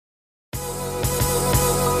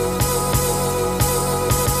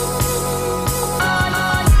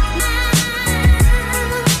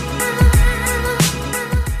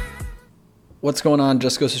What's going on,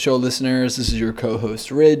 Just Goes to Show listeners? This is your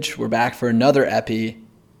co-host, Ridge. We're back for another epi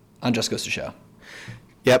on Just Goes to Show.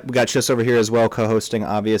 Yep, we got Chis over here as well, co-hosting,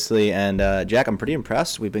 obviously. And Jack, I'm pretty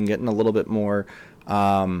impressed. We've been getting a little bit more,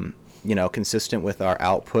 consistent with our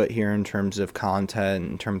output here in terms of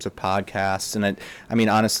content, in terms of podcasts. And I mean,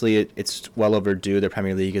 honestly, it's well overdue. The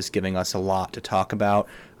Premier League is giving us a lot to talk about,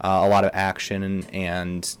 a lot of action,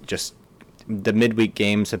 and just the midweek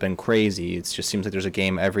games have been crazy. It just seems like there's a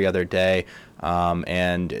game every other day,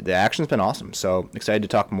 and the action's been awesome. So excited to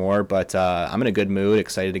talk more, but I'm in a good mood,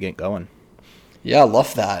 excited to get going. Yeah, I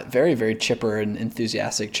love that. Very, very chipper and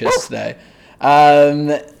enthusiastic Chis today.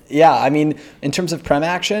 Yeah, I mean, in terms of Prem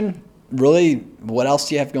action, really, what else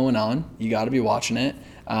do you have going on? You got to be watching it.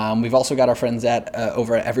 We've also got our friends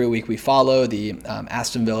over at Every Week We Follow, the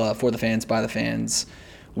Aston Villa For the Fans, By the Fans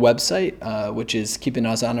website, which is keeping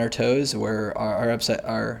us on our toes, where our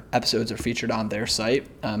episodes are featured on their site.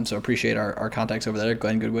 So appreciate our contacts over there,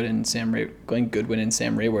 Glenn Goodwin and Sam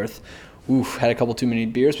Rayworth. Oof, had a couple too many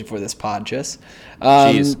beers before this pod, Chis.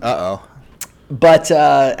 Jeez, uh-oh. But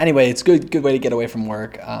anyway, it's good way to get away from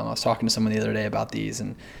work. I was talking to someone the other day about these,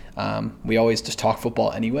 and we always just talk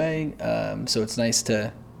football anyway. So it's nice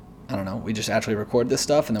to, I don't know, we just actually record this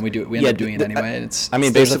stuff, and then we end up doing it anyway.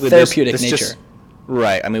 There's a therapeutic nature.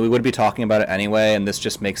 Right. I mean, we would be talking about it anyway, and this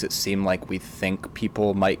just makes it seem like we think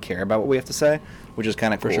people might care about what we have to say, which is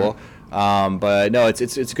kind of cool. Sure. But no, it's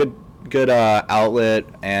a good outlet,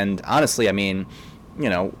 and honestly, I mean,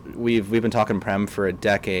 we've been talking Prem for a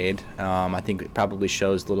decade. I think it probably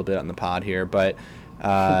shows a little bit on the pod here, but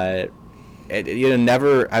I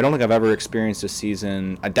don't think I've ever experienced a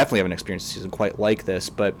season. I definitely haven't experienced a season quite like this,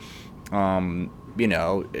 but having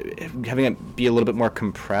it be a little bit more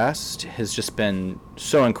compressed has just been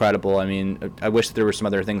so incredible. I mean, I wish there were some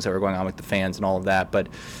other things that were going on with the fans and all of that, but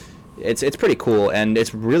it's pretty cool, and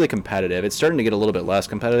it's really competitive. It's starting to get a little bit less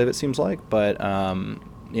competitive, it seems like, but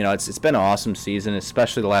it's been an awesome season,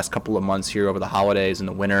 especially the last couple of months here over the holidays and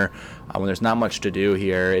the winter, when there's not much to do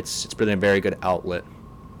here. It's been a very good outlet.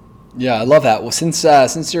 Yeah, I love that. Well,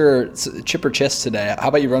 since you're Chipper Chis today, how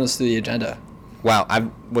about you run us through the agenda? Wow, I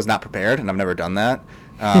was not prepared, and I've never done that.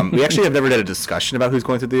 We actually have never did a discussion about who's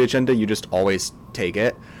going through the agenda. You just always take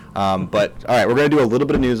it. But, all right, we're going to do a little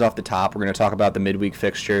bit of news off the top. We're going to talk about the midweek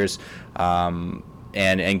fixtures and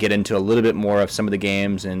get into a little bit more of some of the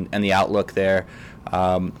games and the outlook there.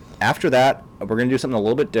 After that, we're going to do something a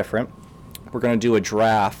little bit different. We're going to do a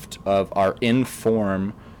draft of our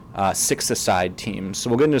in-form six-a-side teams. So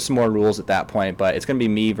we'll get into some more rules at that point, but it's going to be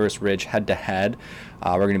me versus Ridge head-to-head.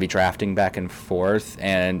 We're going to be drafting back and forth,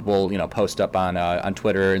 and we'll post up on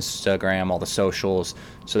Twitter, Instagram, all the socials,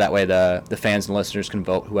 so that way the fans and listeners can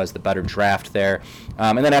vote who has the better draft there.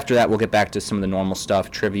 And then after that, we'll get back to some of the normal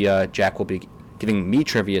stuff, trivia. Jack will be giving me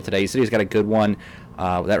trivia today. He said he's got a good one.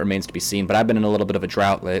 That remains to be seen, but I've been in a little bit of a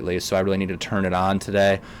drought lately, so I really need to turn it on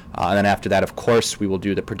today. And then after that, of course, we will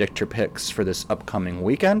do the predictor picks for this upcoming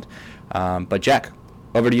weekend. But Jack,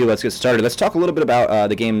 over to you. Let's get started. Let's talk a little bit about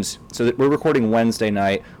the games. So we're recording Wednesday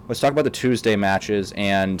night. Let's talk about the Tuesday matches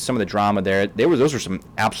and some of the drama there. Those were some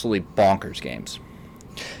absolutely bonkers games.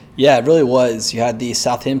 Yeah, it really was. You had the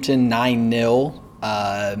Southampton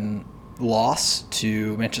 9-0 loss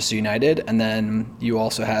to Manchester United, and then you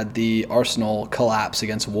also had the Arsenal collapse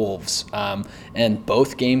against Wolves. And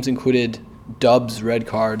both games included dubs, red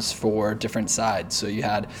cards for different sides. So you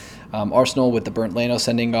had Arsenal with the Bernd Leno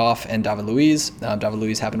sending off and David Luiz. David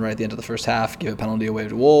Luiz happened right at the end of the first half, give a penalty away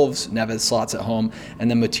to Wolves. Neves slots at home,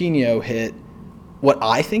 and then Moutinho hit what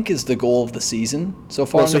I think is the goal of the season so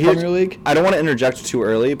far in the Premier League. I don't want to interject too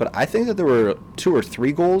early, but I think that there were 2 or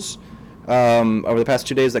 3 goals over the past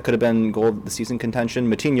 2 days that could have been goal of the season contention.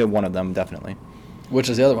 Moutinho, one of them, definitely. Which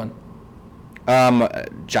is the other one?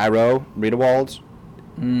 Gyro, Riedewald.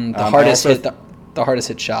 The hardest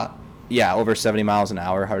hit shot. Yeah, over 70 miles an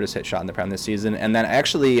hour, hardest hit shot in the Prem this season. And then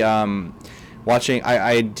actually watching,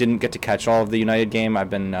 I didn't get to catch all of the United game. I've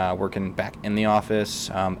been working back in the office.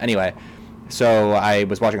 Anyway, so I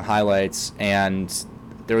was watching highlights, and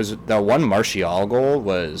there was the one Martial goal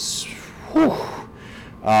was,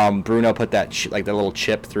 Bruno put that the little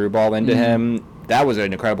chip through ball into him. That was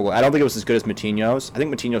an incredible goal. I don't think it was as good as Moutinho's. I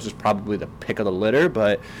think Moutinho's was probably the pick of the litter,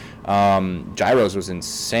 but Gyro's was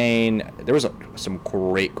insane. There was some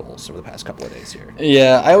great goals over the past couple of days here.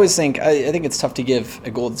 Yeah, I always think I think it's tough to give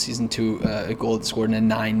a goal of the season to a goal that's scored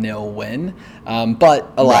in a 9-0 win.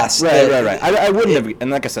 But alas, right. I wouldn't have,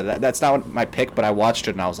 and like I said, that's not my pick. But I watched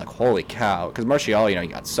it and I was like, holy cow! Because Martial, he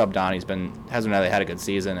got subbed on. Hasn't really had a good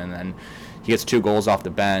season, and then He gets 2 goals off the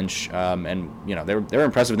bench, and they were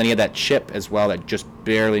impressive. And then he had that chip as well that just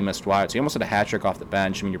barely missed wide. So he almost had a hat trick off the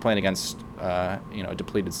bench. I mean, you're playing against a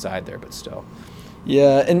depleted side there, but still.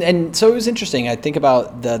 Yeah, and so it was interesting. I think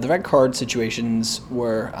about the red card situations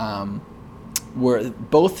where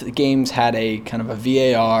both games had a kind of a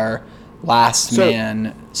VAR last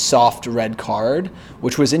man soft red card,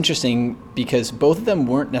 which was interesting because both of them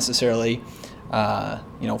weren't necessarily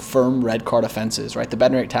firm red card offenses, right? The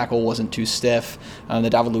Bednarik tackle wasn't too stiff. The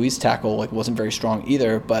David Luiz tackle wasn't very strong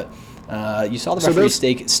either, but you saw the referee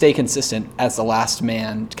stay consistent as the last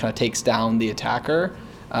man kind of takes down the attacker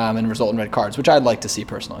and result in red cards, which I'd like to see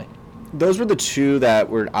personally. Those were the two that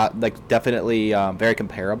were definitely very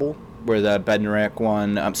comparable. Where the Bednarik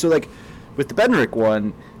one, with the Bednarik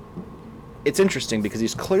one, it's interesting because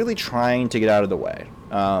he's clearly trying to get out of the way.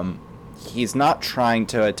 He's not trying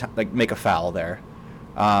to make a foul there,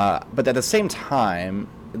 but at the same time,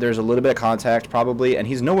 there's a little bit of contact probably, and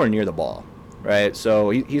he's nowhere near the ball, right? So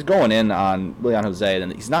he's going in on Leon Jose,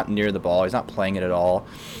 and he's not near the ball. He's not playing it at all.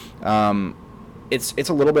 It's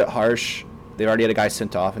a little bit harsh. They've already had a guy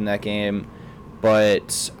sent off in that game,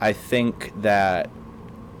 but I think that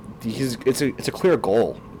it's a clear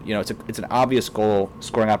goal. It's an obvious goal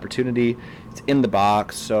scoring opportunity. It's in the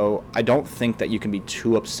box, so I don't think that you can be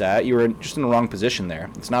too upset. You were just in the wrong position there.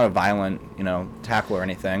 It's not a violent tackle or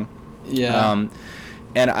anything. Yeah.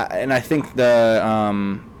 And I think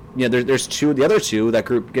there's the other two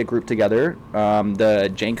that get grouped together.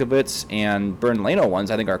 The Jankovic and Bernd Leno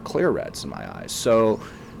ones I think are clear reds in my eyes. So.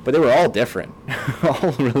 But they were all different.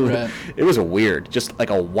 Right. It was just like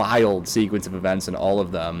a wild sequence of events in all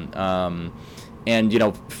of them. And,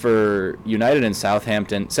 for United and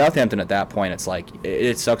Southampton at that point, it's like,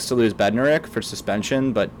 it sucks to lose Bednarik for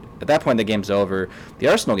suspension, but at that point the game's over. The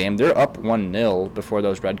Arsenal game, they're up 1-0 before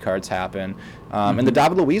those red cards happen. And the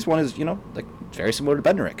David Luiz one is, very similar to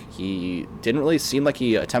Bednarik. He didn't really seem like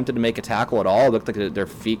he attempted to make a tackle at all. It looked like their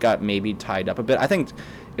feet got maybe tied up a bit. I think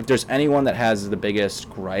if there's anyone that has the biggest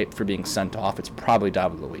gripe for being sent off, it's probably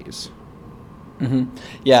David Luiz. Mm-hmm.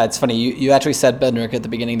 Yeah, it's funny. You actually said Bednarik at the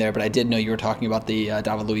beginning there, but I did know you were talking about the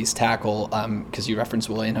David Luiz tackle because you referenced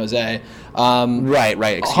Willian Jose.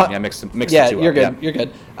 Right. Excuse me, I mixed the two up. Yeah, you're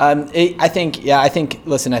good. I think.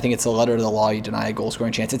 Listen, I think it's a letter to the law. You deny a goal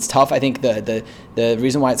scoring chance. It's tough. I think the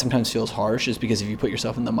reason why it sometimes feels harsh is because if you put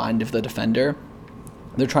yourself in the mind of the defender,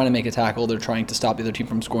 they're trying to make a tackle. They're trying to stop the other team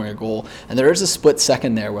from scoring a goal, and there is a split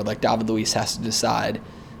second there where David Luiz has to decide,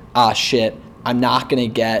 shit, I'm not gonna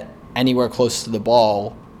get anywhere close to the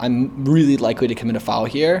ball. I'm really likely to commit a foul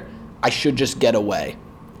here. I should just get away.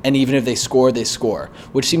 And even if they score,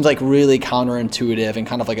 which seems like really counterintuitive and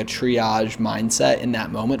kind of like a triage mindset in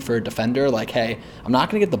that moment for a defender. Like, hey, I'm not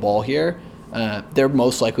going to get the ball here. They're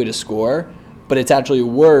most likely to score, but it's actually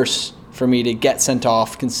worse for me to get sent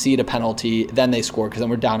off, concede a penalty, then they score because then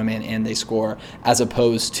we're down a man and they score, as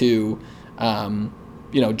opposed to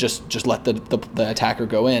just let the attacker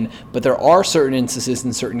go in. But there are certain instances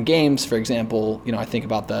in certain games, for example, I think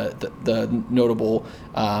about the notable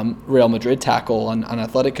Real Madrid tackle on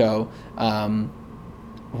Atletico,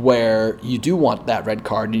 where you do want that red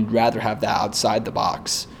card and you'd rather have that outside the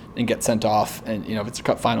box and get sent off, and if it's a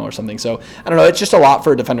cup final or something. So I don't know, it's just a lot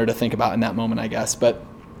for a defender to think about in that moment, I guess. But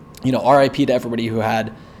RIP to everybody who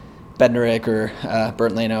had Bednarik or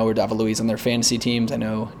Bernd Leno or David Luiz on their fantasy teams. I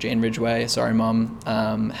know Jane Ridgway, sorry mom,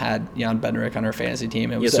 had Jan Bednarik on her fantasy team.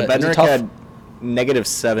 Bednarik had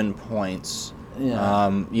 -7 points.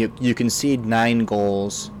 Yeah. You concede 9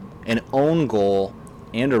 goals, an own goal,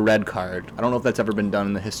 and a red card. I don't know if that's ever been done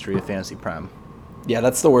in the history of fantasy prem. Yeah,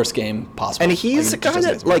 that's the worst game possible. And he's a guy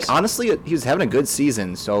that, honestly, he's having a good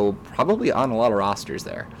season, so probably on a lot of rosters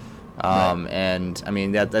there. Right. And I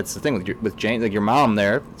mean that's the thing with Jane, your mom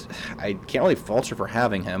there. I can't really fault her for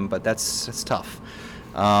having him, but that's tough.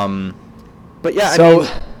 But yeah, so,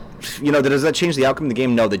 does that change the outcome of the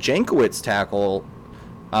game? No, the Jankovic tackle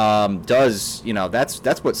does.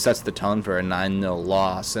 That's what sets the tone for a 9-0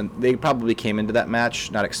 loss, and they probably came into that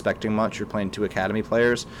match not expecting much. You're playing 2 academy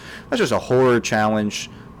players. That's just a horror challenge.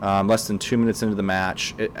 Less than 2 minutes into the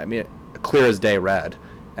match, clear as day red.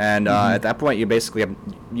 And at that point, you basically have,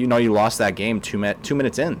 you lost that game 2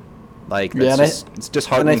 minutes in. It's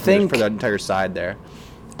disheartening for the entire side there.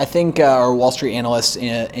 I think our Wall Street analyst,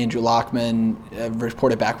 Andrew Lockman,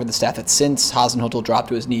 reported back with the stat that since Hasenhüttl dropped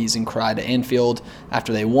to his knees and cried at Anfield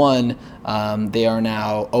after they won, they are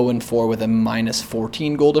now 0-4 with a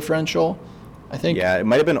 -14 goal differential, I think. Yeah, it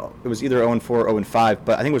was either 0-4 or 0-5,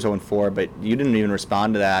 but I think it was 0-4, but you didn't even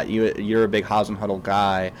respond to that. You're a big Hasenhüttl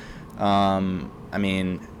guy.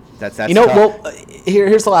 That's tough. Well,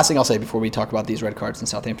 here's the last thing I'll say before we talk about these red cards in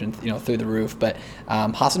Southampton, through the roof. But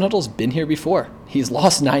Hasenhüttl's been here before. He's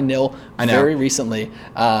lost 9-0 very recently.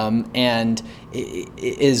 And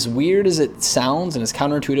as weird as it sounds and as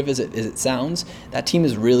counterintuitive as it sounds, that team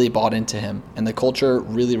has really bought into him. And the culture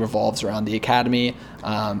really revolves around the academy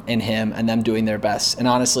and him and them doing their best. And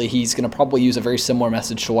honestly, he's going to probably use a very similar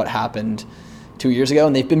message to what happened 2 years ago,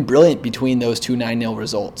 and they've been brilliant between those two 9-0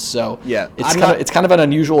 results. So it's kind of an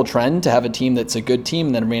unusual trend to have a team that's a good team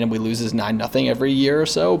and then randomly loses 9-0 every year or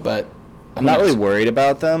so. But I'm not really worried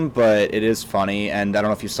about them, but it is funny. And I don't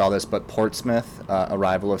know if you saw this, but Portsmouth, a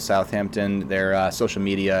rival of Southampton, their social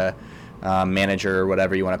media manager, or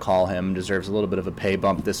whatever you want to call him, deserves a little bit of a pay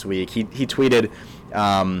bump this week. He tweeted,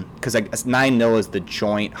 because 9-0 is the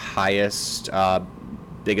joint highest,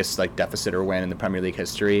 biggest deficit or win in the Premier League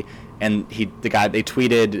history. And they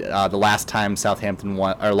tweeted the last time Southampton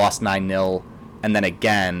won or lost 9-0, and then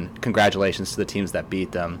again, congratulations to the teams that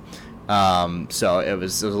beat them. So it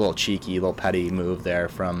was a little cheeky, little petty move there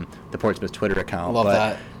from the Portsmouth Twitter account. Love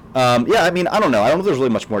that. Yeah, I mean, I don't know. I don't know if there's really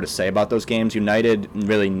much more to say about those games. United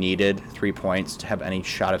really needed 3 points to have any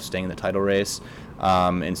shot of staying in the title race,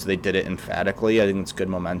 and so they did it emphatically. I think it's good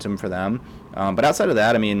momentum for them. But outside of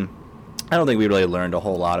that, I mean, I don't think we really learned a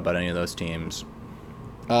whole lot about any of those teams.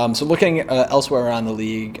 So looking elsewhere around the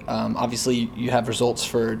league, obviously you have results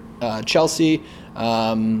for Chelsea,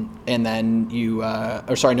 and then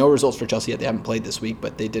no results for Chelsea yet. They haven't played this week,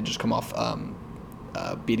 but they did just come off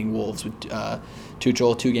beating Wolves with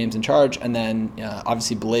Tuchel, 2 games in charge, and then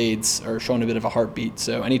obviously Blades are showing a bit of a heartbeat.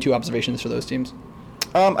 So any 2 observations for those teams?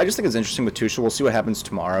 I just think it's interesting with Tuchel. We'll see what happens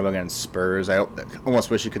tomorrow against Spurs. I almost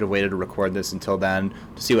wish you could have waited to record this until then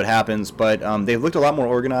to see what happens. But they've looked a lot more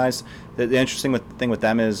organized. The interesting thing with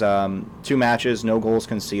them is 2 matches, no goals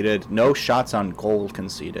conceded, no shots on goal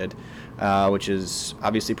conceded, which is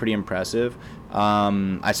obviously pretty impressive.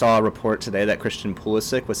 I saw a report today that Christian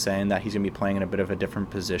Pulisic was saying that he's going to be playing in a bit of a different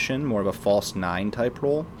position, more of a false 9 type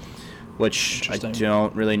role, which I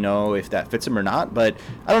don't really know if that fits him or not. But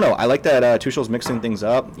I don't know. I like that Tuchel's mixing things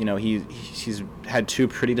up. He's had 2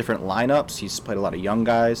 pretty different lineups. He's played a lot of young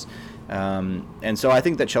guys. And so I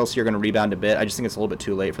think that Chelsea are going to rebound a bit. I just think it's a little bit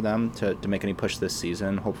too late for them to make any push this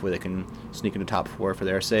season. Hopefully they can sneak into top 4 for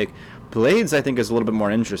their sake. Blades, I think, is a little bit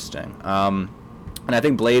more interesting. And I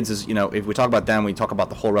think Blades is, if we talk about them, we talk about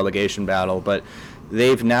the whole relegation battle. But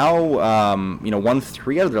they've now, won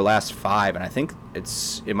 3 out of their last 5, and I think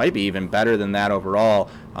it might be even better than that overall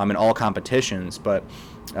in all competitions. But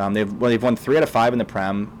they've won 3 out of 5 in the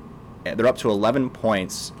Prem. They're up to 11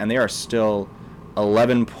 points, and they are still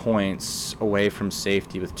 11 points away from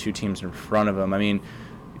safety with 2 teams in front of them. I mean,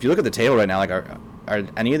 if you look at the table right now, are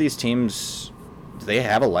any of these teams? Do they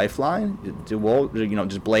have a lifeline?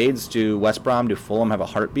 Does Blades, do West Brom, do Fulham have a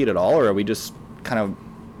heartbeat at all, or are we just kind of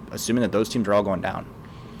assuming that those teams are all going down?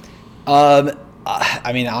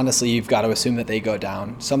 I mean, honestly, you've got to assume that they go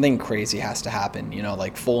down. Something crazy has to happen.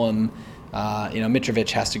 Like Fulham,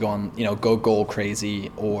 Mitrovic has to go on, go goal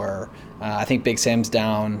crazy, or I think Big Sam's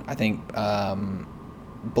down. I think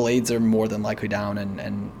Blades are more than likely down,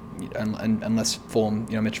 and unless Fulham,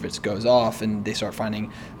 Mitrovic goes off and they start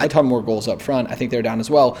finding a ton more goals up front, I think they're down as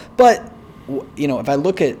well. But if I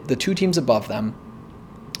look at the 2 teams above them,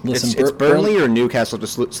 listen, it's Burnley or Newcastle to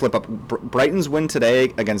slip up. Brighton's win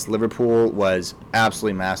today against Liverpool was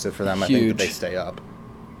absolutely massive for them. Huge. I think that they stay up.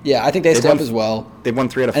 Yeah, I think they stay up as well. They've won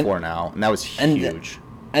 3 out of 4 now, and that was huge.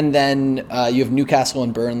 And then you have Newcastle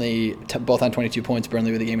and Burnley, both on 22 points,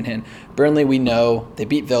 Burnley with a game in hand. Burnley, we know, they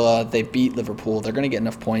beat Villa, they beat Liverpool. They're going to get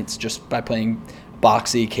enough points just by playing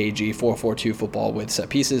boxy, cagey, 4-4-2 football with set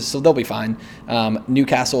pieces, so they'll be fine.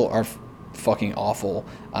 Newcastle are fucking awful,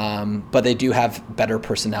 but they do have better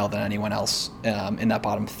personnel than anyone else in that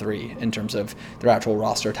bottom 3 in terms of their actual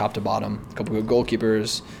roster, top to bottom. A couple of good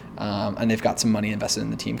goalkeepers, and they've got some money invested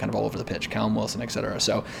in the team kind of all over the pitch, Callum Wilson, etc.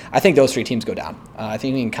 So I think those 3 teams go down. I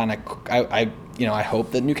think we can kind of, I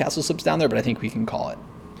hope that Newcastle slips down there, but I think we can call it.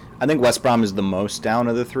 I think West Brom is the most down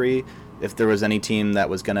of the 3. If there was any team that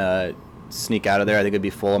was going to sneak out of there, I think it'd be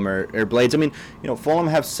Fulham or Blades. I mean, Fulham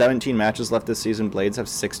have 17 matches left this season. Blades have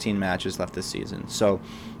 16 matches left this season. So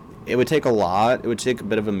it would take a lot. It would take a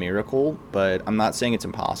bit of a miracle, but I'm not saying it's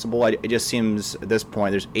impossible. It just seems at this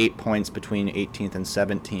point there's 8 points between 18th and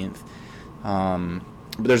 17th.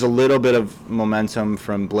 But there's a little bit of momentum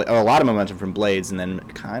a lot of momentum from Blades, and then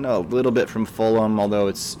kind of a little bit from Fulham, although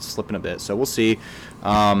it's slipping a bit. So we'll see.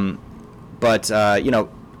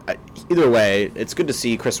 Either way, it's good to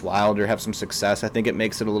see Chris Wilder have some success. I think it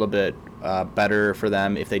makes it a little bit better for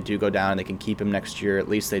them if they do go down. They can keep him next year. At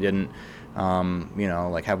least they didn't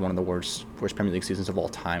like have one of the worst Premier League seasons of all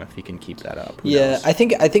time if he can keep that up. Who Yeah, knows? I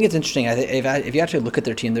think it's interesting. If you actually look at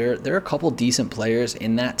their team, there are a couple decent players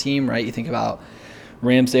in that team, right? You think about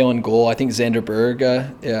Ramsdale in goal. I think Xander Berge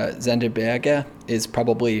is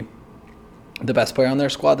probably the best player on their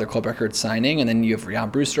squad. Their club record signing, and then you have Ryan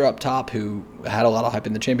Brewster up top, who had a lot of hype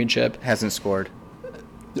in the championship. Hasn't scored.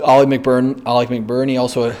 Ollie McBurney,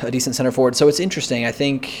 also a decent center forward. So it's interesting. I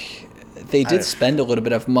think they did spend a little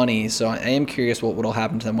bit of money, so I am curious what will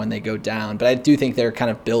happen to them when they go down. But I do think they're kind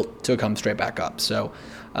of built to come straight back up. So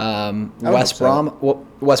West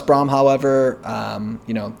Brom, however,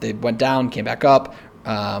 they went down, came back up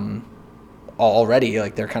already.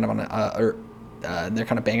 Like they're kind of they're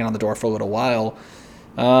kind of banging on the door for a little while.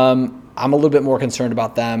 I'm a little bit more concerned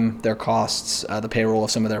about them, their costs, the payroll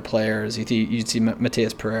of some of their players. You'd see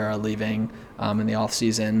Mateus Pereira leaving in the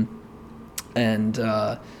offseason, and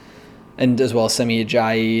as well as Semi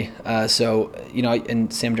Ajayi.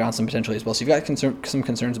 And Sam Johnson potentially as well. So you've got some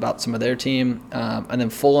concerns about some of their team. And then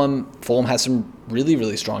Fulham has some really,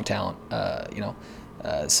 really strong talent.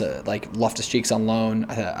 So like Loftus-Cheek's on loan.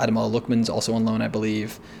 Ademola Lookman's also on loan, I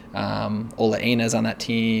believe. Ola Aina's on that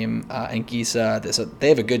team. And Gisa. They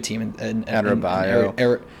have a good team. And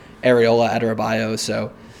Adebayo. Areola, Adebayo.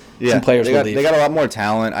 So yeah, some players will leave. They got a lot more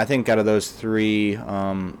talent. I think out of those three,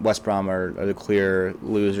 West Brom are the clear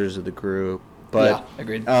losers of the group. But yeah,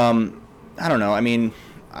 agreed. I don't know. I mean,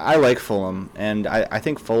 I like Fulham, and I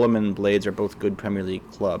think Fulham and Blades are both good Premier League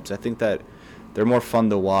clubs. I think that they're more fun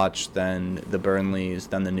to watch than the Burnleys,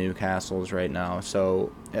 than the Newcastles right now. So,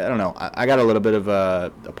 I don't know. I got a little bit of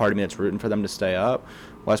a part of me that's rooting for them to stay up.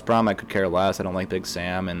 West Brom, I could care less. I don't like Big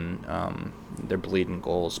Sam, and they're bleeding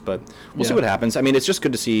goals. But we'll see what happens. I mean, it's just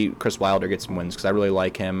good to see Chris Wilder get some wins because I really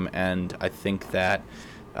like him, and I think that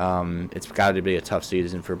it's got to be a tough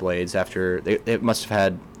season for Blades after they must have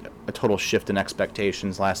had a total shift in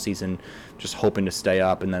expectations last season, just hoping to stay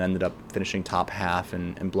up, and then ended up finishing top half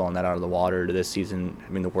and blowing that out of the water to this season.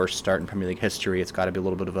 I mean, the worst start in Premier League history. It's got to be a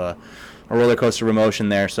little bit of a roller coaster of emotion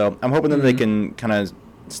there. So I'm hoping that they can kind of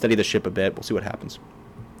steady the ship a bit. We'll see what happens.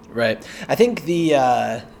 Right. I think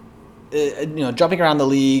the jumping around the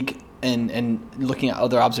league and looking at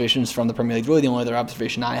other observations from the Premier League, really the only other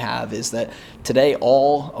observation I have is that today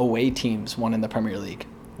all away teams won in the Premier League,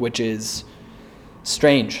 which is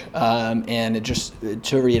strange. And it just,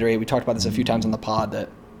 to reiterate, we talked about this a few times on the pod, that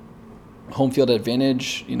home field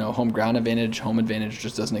advantage, home ground advantage, home advantage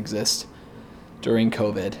just doesn't exist during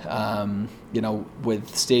COVID.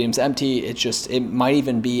 With stadiums empty, it might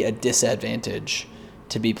even be a disadvantage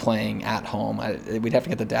to be playing at home. We'd have to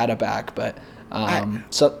get the data back, but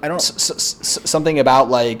something about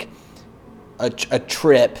like a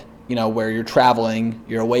trip, where you're traveling,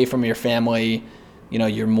 you're away from your family,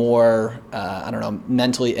 you're more,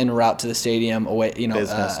 mentally en route to the stadium, away,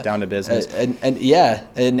 business, down to business.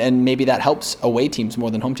 And maybe that helps away teams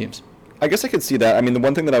more than home teams. I guess I could see that. I mean, the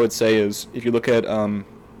one thing that I would say is if you look at, home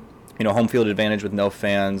field advantage with no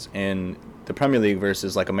fans in the Premier League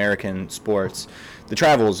versus like American sports, the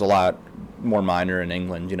travel is a lot more minor in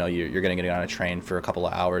England. You're going to get on a train for a couple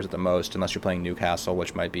of hours at the most, unless you're playing Newcastle,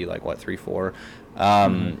 which might be like 3-4.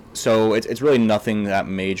 So it's really nothing that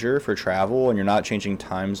major for travel, and you're not changing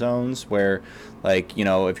time zones where, like,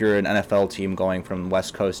 if you're an NFL team going from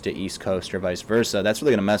West Coast to East Coast or vice versa, that's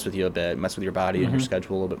really going to mess with you a bit, mess with your body and your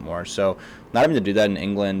schedule a little bit more. So not having to do that in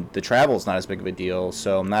England, the travel is not as big of a deal.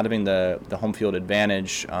 So not having the home field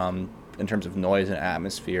advantage in terms of noise and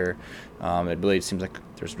atmosphere, it really seems like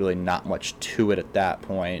there's really not much to it at that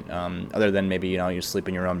point, other than maybe you sleep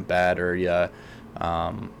in your own bed or you're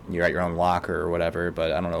at your own locker or whatever.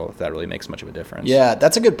 But I don't know if that really makes much of a difference. Yeah,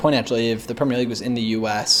 that's a good point actually. If the Premier League was in the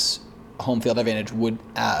U.S., home field advantage would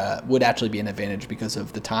actually be an advantage because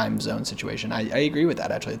of the time zone situation. I agree with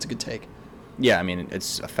that actually. It's a good take. Yeah, I mean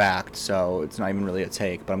it's a fact, so it's not even really a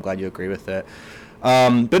take. But I'm glad you agree with it.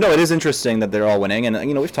 But no, it is interesting that they're all winning,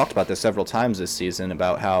 and we've talked about this several times this season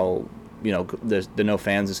about how the no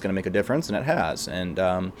fans is going to make a difference, and it has. And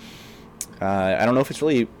I don't know if it's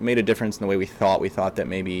really made a difference in the way we thought. We thought that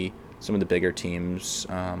maybe some of the bigger teams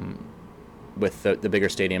with the bigger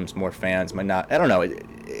stadiums, more fans might not. I don't know.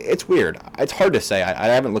 It's weird. It's hard to say. I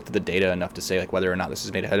haven't looked at the data enough to say like whether or not this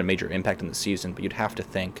has had a major impact in the season, but you'd have to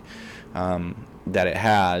think that it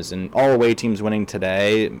has. And all away teams winning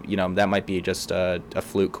today, that might be just a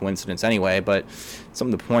fluke coincidence anyway, but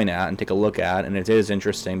something to point at and take a look at. And it is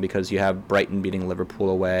interesting because you have Brighton beating Liverpool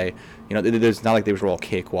away. There's not like these were all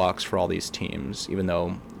cakewalks for all these teams, even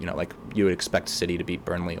though, like you would expect City to beat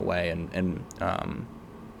Burnley away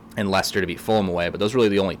and Leicester to beat Fulham away, but those were really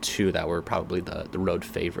the only two that were probably the road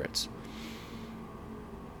favorites.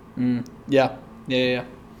 Yeah.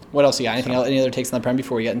 What else you got? Anything else? Any other takes on the Prem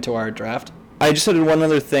before we get into our draft? I just had one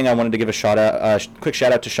other thing I wanted to give a quick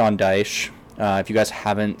shout out to Sean Dyche. If you guys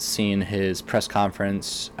haven't seen his press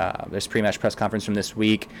conference, this pre-match press conference from this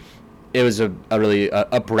week, it was a really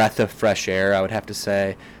breath of fresh air, I would have to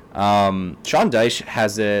say. Sean Dyche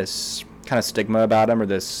has this kind of stigma about him, or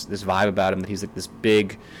this vibe about him, that he's like this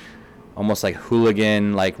big, almost like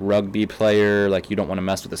hooligan, like rugby player, like you don't want to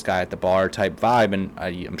mess with this guy at the bar type vibe, and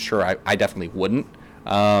I'm sure I definitely wouldn't.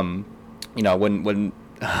 Wouldn't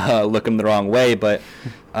look him the wrong way, but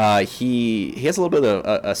he has a little bit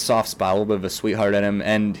of a soft spot, a little bit of a sweetheart in him,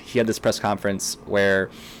 and he had this press conference where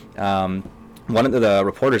one of the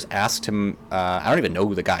reporters asked him, I don't even know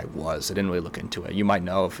who the guy was. I didn't really look into it. You might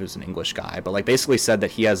know if it was an English guy, but like basically said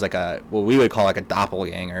that he has like what we would call like a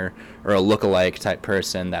doppelganger or a lookalike type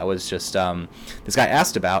person that was just this guy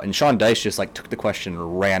asked about, and Sean Dyche just like took the question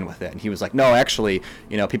and ran with it. And he was like, no, actually,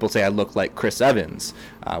 people say I look like Chris Evans,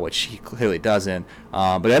 which he clearly doesn't.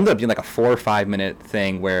 But it ended up being like a 4 or 5 minute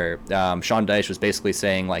thing where Sean Dyche was basically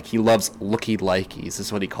saying like he loves looky-likeys,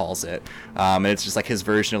 is what he calls it. And it's just like his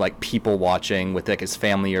version of like people watching with like his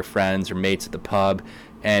family or friends or mates at the pub,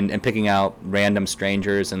 and picking out random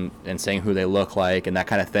strangers and saying who they look like and that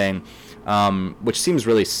kind of thing, which seems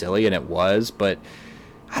really silly, and it was, but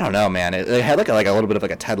I don't know, man. It had like a little bit of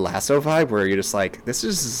like a Ted Lasso vibe where you're just like, this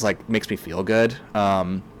is just like makes me feel good.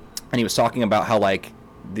 And he was talking about how like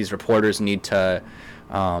these reporters need to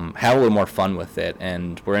have a little more fun with it,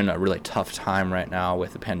 and we're in a really tough time right now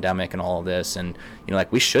with the pandemic and all of this, and like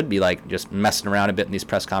we should be like just messing around a bit in these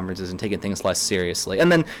press conferences and taking things less seriously. And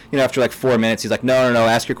then after like 4 minutes he's like, no,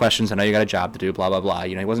 ask your questions, I know you got a job to do, blah blah blah.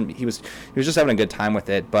 He was just having a good time with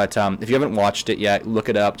it. But if you haven't watched it yet, look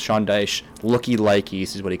it up. Sean Dyche,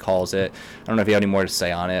 looky-likeys is what he calls it. I don't know if you have any more to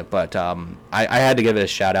say on it, but I had to give it a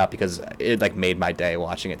shout out because it like made my day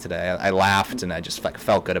watching it today. I laughed and I just like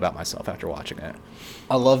felt good about myself after watching it.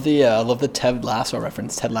 I love the Ted Lasso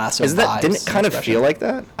reference. Ted Lasso vibes. Didn't it kind of feel like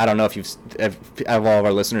that? I don't know if all of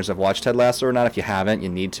our listeners have watched Ted Lasso or not. If you haven't, you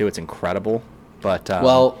need to. It's incredible. But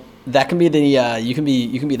well, that can be you can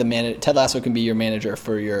be the manager. Ted Lasso can be your manager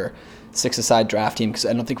for your 6-a-side draft team, because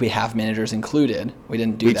I don't think we have managers included. We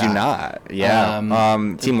didn't do that. We do not.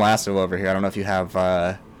 Yeah. Team Lasso over here. I don't know if you have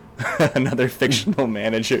another fictional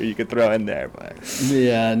manager you could throw in there, but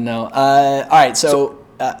yeah, no. All right, so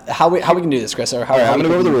how we can do this, Chris? Or how? All right, I'm gonna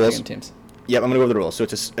go over the rules. Teams? Yep, I'm going to go over the rules. So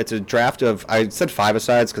it's a draft of, I said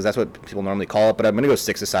 5-a-sides because that's what people normally call it, but I'm going to go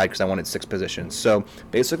 6-a-side because I wanted 6 positions. So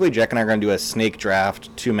basically, Jack and I are going to do a snake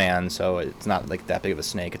draft, 2-man, so it's not like that big of a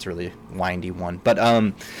snake. It's a really windy one. But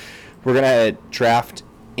we're going to draft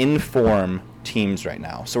in-form teams right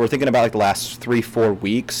now. So we're thinking about like the last 3-4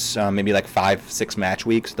 weeks, maybe like 5-6 match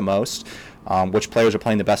weeks at the most, which players are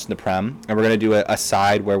playing the best in the Prem. And we're going to do a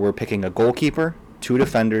side where we're picking a goalkeeper, 2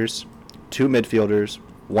 defenders, 2 midfielders,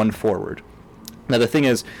 1 forward. Now, the thing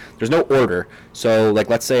is, there's no order. So, like,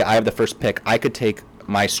 let's say I have the first pick. I could take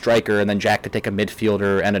my striker, and then Jack could take a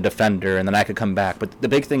midfielder and a defender, and then I could come back. But the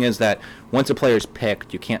big thing is that once a player's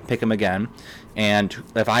picked, you can't pick him again. And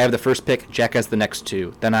if I have the first pick, Jack has the next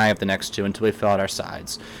 2. Then I have the next 2 until we fill out our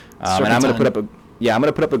sides. And I'm going to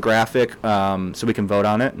put up a graphic so we can vote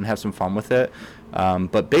on it and have some fun with it.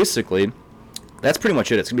 But basically, that's pretty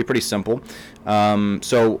much it. It's going to be pretty simple.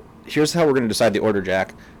 So here's how we're going to decide the order,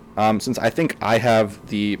 Jack. Since I think I have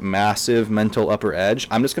the massive mental upper edge,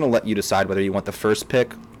 I'm just going to let you decide whether you want the first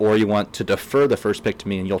pick or you want to defer the first pick to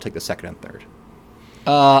me, and you'll take the second and third.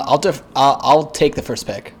 I'll take the first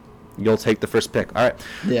pick. You'll take the first pick. All right.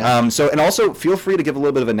 Yeah. And also feel free to give a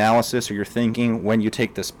little bit of analysis or your thinking when you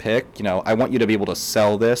take this pick. I want you to be able to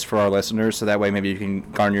sell this for our listeners, so that way maybe you can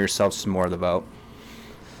garner yourself some more of the vote.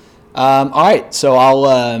 All right. So I'll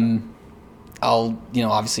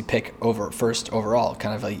obviously pick first overall,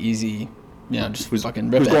 kind of like easy, just fucking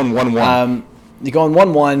rip it. Who's going 1-1? Going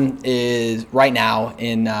 1-1 is right now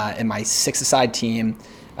in my 6-a-side team.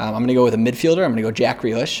 I'm going to go with a midfielder. I'm going to go Jack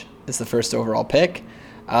Grealish. It's the first overall pick.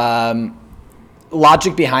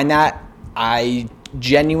 Logic behind that, I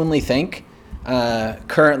genuinely think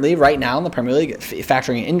currently, right now in the Premier League,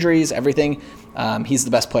 factoring in injuries, everything, he's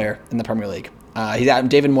the best player in the Premier League.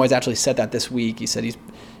 David Moyes actually said that this week. He said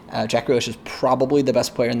Jack Grealish is probably the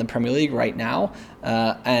best player in the Premier League right now,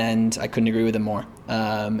 and I couldn't agree with him more.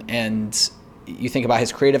 And you think about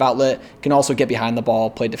his creative outlet, can also get behind the ball,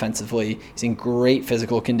 play defensively. He's in great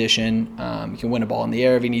physical condition. He can win a ball in the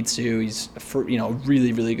air if he needs to. He's a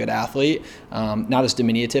really, really good athlete. Not as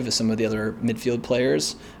diminutive as some of the other midfield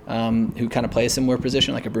players who kind of play a similar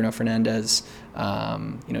position, like a Bruno Fernandes.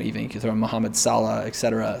 Even you could throw Mohamed Salah,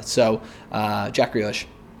 etc. So Jack Grealish,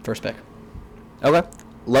 first pick. Okay.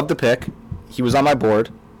 love the pick. He was on my board.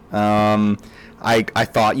 I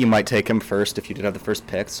thought you might take him first if you did have the first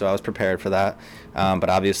pick, so I was prepared for that. But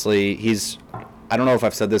obviously, I don't know if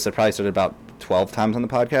I've said this. I probably said it about 12 times on the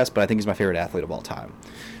podcast, but I think he's my favorite athlete of all time.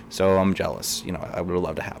 So I'm jealous. I would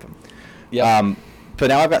love to have him. Yeah. But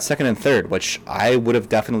now I've got second and third, which I would have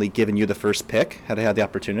definitely given you the first pick had I had the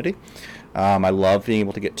opportunity. I love being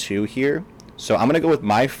able to get 2 here. So I'm going to go with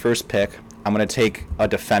my first pick. I'm going to take a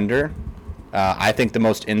defender. I think the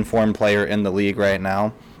most informed player in the league right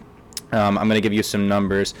now. I'm going to give you some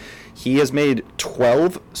numbers. He has made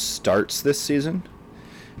 12 starts this season,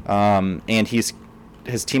 and his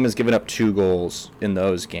team has given up 2 goals in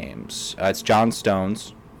those games. It's John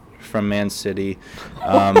Stones from Man City.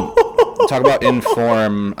 Talk about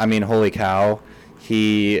inform. I mean, holy cow.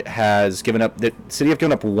 He has given up. The City have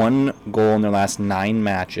given up 1 goal in their last 9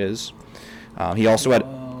 matches. He also had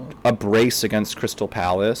a brace against Crystal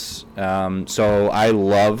Palace. So I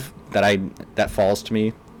love that falls to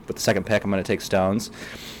me. With the second pick, I'm going to take Stones.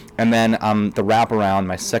 And then the wraparound,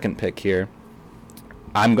 my second pick here,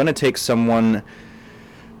 I'm going to take someone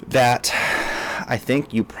that I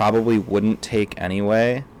think you probably wouldn't take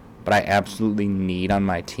anyway, but I absolutely need on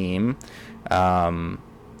my team,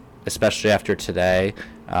 especially after today.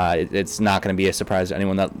 It's not going to be a surprise to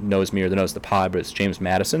anyone that knows me or that knows the pod, but it's James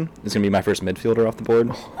Maddison. It's going to be my first midfielder off the board.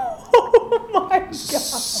 Oh, my God.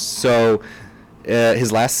 So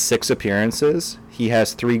his last 6 appearances, he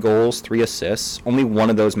has 3 goals, 3 assists. Only one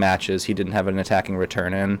of those matches he didn't have an attacking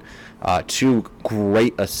return in. 2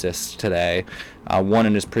 great assists today. 1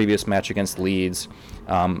 in his previous match against Leeds.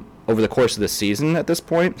 Over the course of the season at this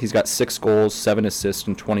point, he's got 6 goals, 7 assists,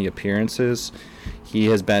 and 20 appearances. He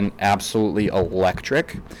has been absolutely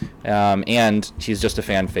electric, and he's just a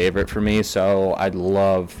fan favorite for me, so I'd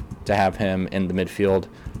love to have him in the midfield.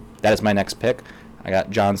 That is my next pick. I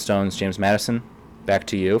got John Stones, James Maddison. Back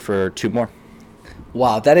to you for 2 more.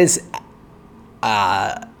 Wow, that is.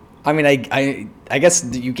 I mean, I guess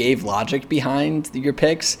you gave logic behind your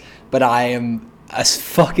picks, but I am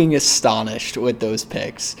fucking astonished with those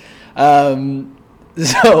picks.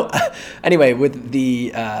 So anyway, with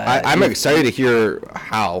the I'm excited to hear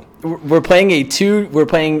how we're playing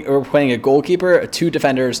a goalkeeper, 2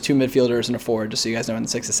 defenders, 2 midfielders, and a forward. Just so you guys know, in the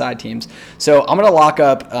 6-a-side teams. So I'm gonna lock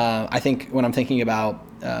up. I think when I'm thinking about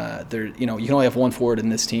you can only have 1 forward in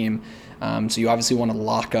this team, so you obviously want to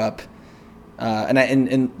lock up.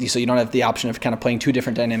 And so you don't have the option of kind of playing 2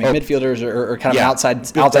 different dynamic midfielders or kind of an outside I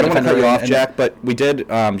don't want to defender. cut you off, Jack, but we did.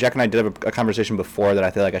 Jack and I did have a conversation before that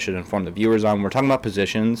I feel like I should inform the viewers on. We're talking about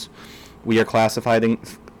positions. We are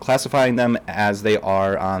classifying them as they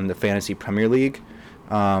are on the Fantasy Premier League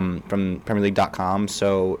from PremierLeague.com.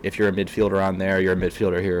 So if you're a midfielder on there, you're a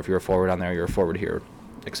midfielder here. If you're a forward on there, you're a forward here,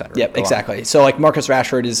 etc. Yep, exactly. So like Marcus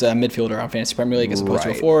Rashford is a midfielder on Fantasy Premier League as opposed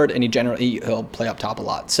to a forward, and he'll play up top a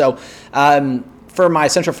lot. So for my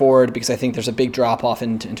center forward, because I think there's a big drop off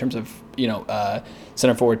in terms of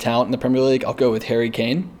center forward talent in the Premier League, I'll go with Harry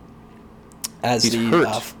Kane as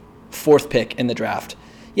the 4th pick in the draft.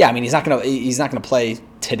 Yeah, I mean he's not gonna play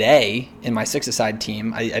today in my 6-a-side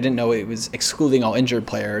team. I didn't know it was excluding all injured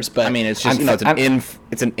players, but I mean it's just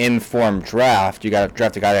it's an informed draft. You got to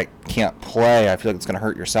draft a guy that can't play. I feel like it's going to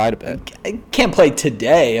hurt your side a bit. Can't play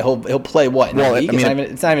today. He'll play what? Well, I mean,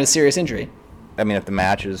 it's not even a serious injury. I mean, if the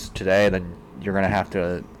match is today, then you're going to have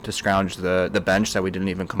to scrounge the bench that we didn't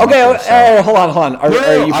even come up with. So. Okay, hold on.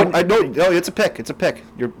 No, it's a pick. It's a pick.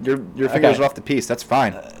 Your fingers are off the piece. That's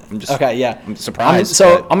fine. I'm just I'm surprised.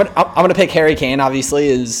 I'm gonna pick Harry Kane. Obviously,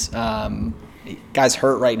 is guy's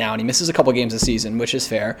hurt right now and he misses a couple games this season, which is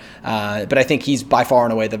fair. But I think he's by far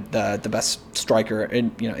and away the best striker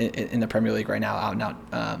in the Premier League right now, out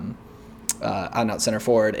and out center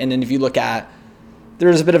forward. And then if you look at,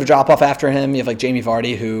 there's a bit of a drop off after him. You have like Jamie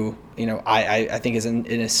Vardy, who I think is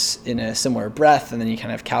in a similar breath, and then you kind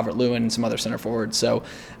of have Calvert-Lewin and some other center forwards. So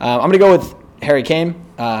I'm gonna go with Harry Kane.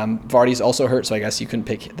 Vardy's also hurt, so I guess you couldn't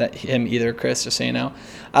pick him either, Chris, just so you know.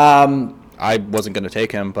 I wasn't going to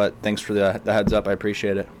take him, but thanks for the heads up. I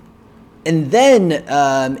appreciate it. And then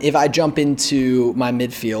if I jump into my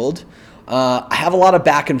midfield, I have a lot of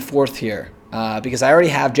back and forth here because I already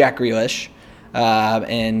have Jack Grealish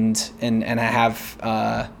and I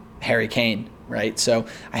have Harry Kane, right? So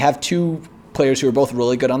I have 2 players who are both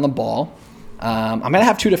really good on the ball. I'm going to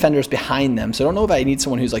have 2 defenders behind them, so I don't know if I need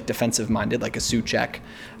someone who's like defensive-minded, like a Souček.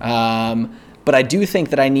 But I do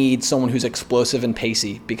think that I need someone who's explosive and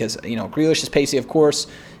pacey because, Grealish is pacey, of course,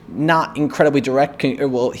 not incredibly direct.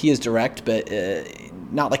 Well, he is direct, but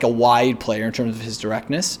not like a wide player in terms of his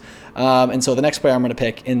directness. And so the next player I'm going to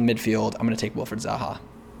pick in midfield, I'm going to take Wilfried Zaha.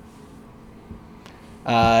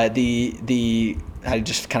 The I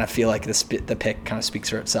just kind of feel like the pick kind of speaks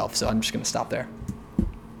for itself. So I'm just going to stop there.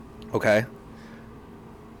 Okay.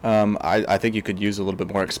 I think you could use a little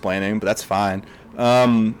bit more explaining, but that's fine.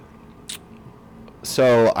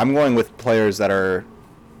 So I'm going with players that are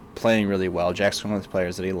playing really well. Jack's going with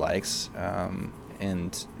players that he likes.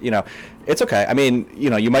 And, it's okay. I mean,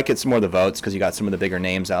 you might get some more of the votes because you got some of the bigger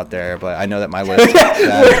names out there, but I know that my list is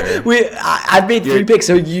better. I've made 3 picks,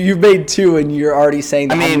 so you've made 2, and you're already saying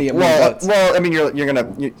that votes. Well, I mean, if you're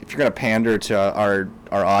gonna pander to our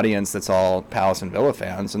audience that's all Palace and Villa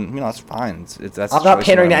fans, and that's fine. That's I'm not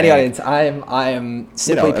pandering to any audience. I am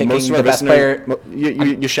simply picking the best player.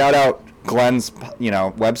 You shout out Glenn's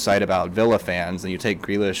website about Villa fans, and you take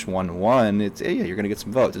Grealish 1-1. You're gonna get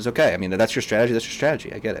some votes. It's okay. I mean, that's your strategy. That's your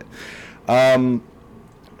strategy. I get it.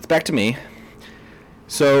 It's back to me.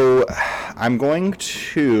 So I'm going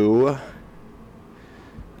to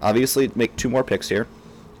obviously make 2 more picks here.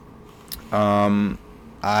 I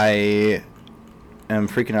am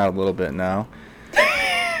freaking out a little bit now.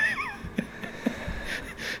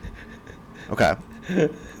 Okay.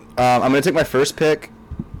 I'm going to take my first pick,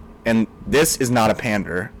 and this is not a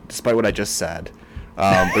pander, despite what I just said.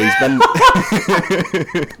 But he's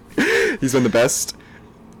been the best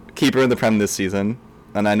keeper in the Prem this season,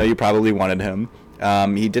 and I know you probably wanted him.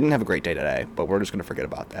 He didn't have a great day today, but we're just going to forget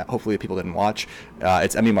about that. Hopefully people didn't watch.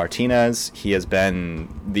 It's Emi Martinez. He has been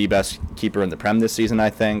the best keeper in the Prem this season,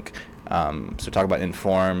 I think. So talk about in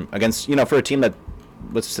form against, for a team that,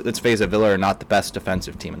 let's face it, Villa are not the best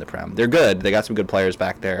defensive team in the Prem. They're good. They got some good players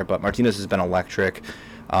back there, but Martinez has been electric.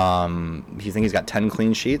 You think he's got 10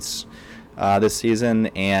 clean sheets this season,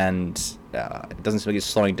 and it doesn't seem like he's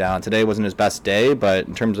slowing down. Today wasn't his best day, but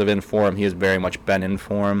in terms of in form, he has very much been in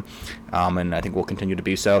form, and I think will continue to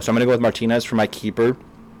be so. So I'm going to go with Martinez for my keeper.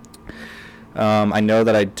 I know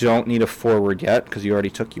that I don't need a forward yet because you already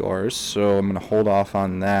took yours, so I'm going to hold off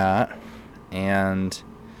on that. And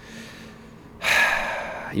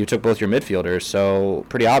you took both your midfielders, so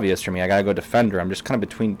pretty obvious for me. I got to go defender. I'm just kind of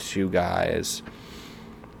between 2 guys.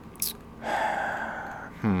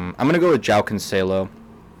 I'm going to go with João Cancelo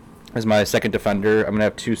as my second defender. I'm going to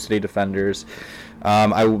have 2 City defenders.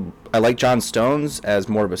 I like John Stones as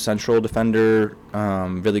more of a central defender,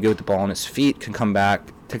 really good with the ball on his feet, can come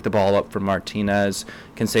back, take the ball up for Martinez.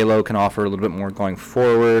 Cancelo can offer a little bit more going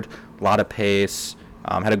forward, a lot of pace.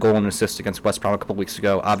 Had a goal and assist against West Brom a couple weeks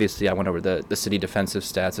ago. Obviously, I went over the City defensive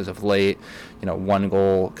stats as of late. 1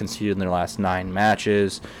 goal conceded in their last 9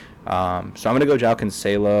 matches. So I'm going to go João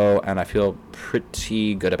Cancelo, and I feel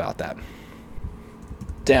pretty good about that.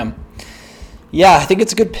 Damn. Yeah, I think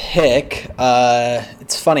it's a good pick.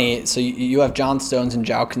 It's funny. So you have John Stones and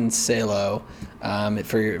João Cancelo.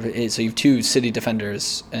 So you have 2 City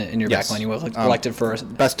defenders in your back line. You elected for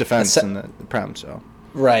best defense in the Prem. So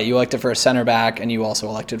right, you elected for a center back, and you also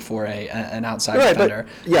elected for an outside defender.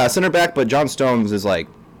 Center back. But John Stones is like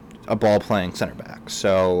a ball-playing center back.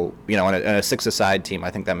 So, in a 6-a-side team,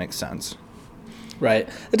 I think that makes sense. Right.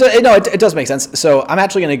 It does make sense. So I'm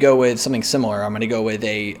actually going to go with something similar. I'm going to go with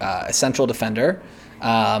a central defender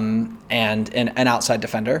and an outside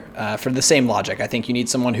defender for the same logic. I think you need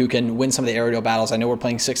someone who can win some of the aerial battles. I know we're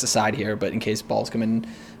playing 6-a-side here, but in case balls come in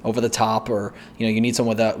over the top, or you need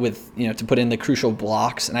someone with to put in the crucial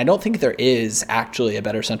blocks. And I don't think there is actually a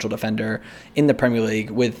better central defender in the Premier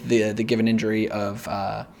League with the given injury of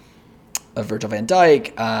Virgil van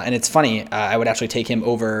Dijk. And it's funny, I would actually take him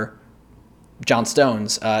over John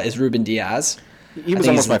Stones, is Ruben Diaz. He was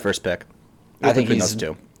almost my first pick. I think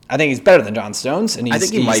he's better than John Stones, and I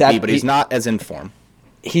think he might be, but he's not as in form.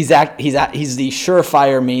 He's the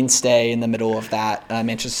surefire mainstay in the middle of that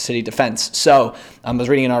Manchester City defense. So I was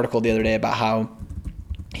reading an article the other day about how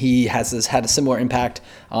he has had a similar impact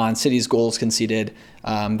on City's goals conceded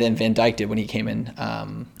than Van Dijk did when he came in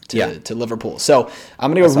to Liverpool. So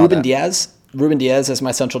I'm going to go Ruben Diaz. Ruben Diaz as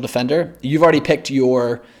my central defender. You've already picked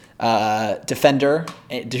your defender,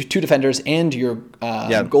 2 defenders, and your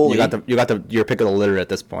goalie. You got your pick of the litter at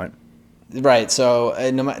this point. Right. So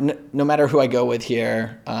no matter who I go with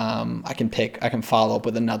here, I can follow up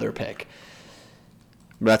with another pick.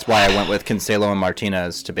 That's why I went with Cancelo and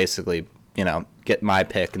Martinez to basically get my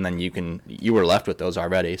pick, and then you were left with those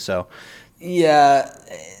already. So yeah,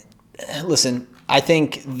 listen, I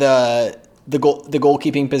think the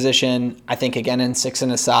goalkeeping position, I think again in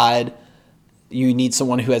 6-a-side. You need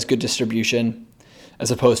someone who has good distribution as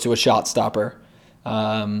opposed to a shot stopper.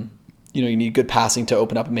 You need good passing to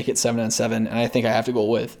open up and make it 7-on-7. And I think I have to go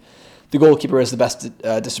with the goalkeeper as the best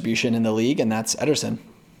distribution in the league, and that's Ederson.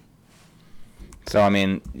 So, I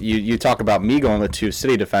mean, you talk about me going with 2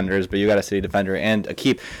 City defenders, but you got a City defender and a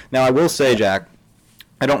keep. Now, I will say, Jack,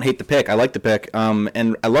 I don't hate the pick. I like the pick.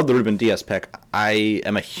 And I love the Ruben Diaz pick. I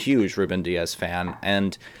am a huge Ruben Diaz fan,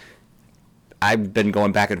 and I've been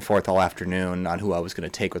going back and forth all afternoon on who I was going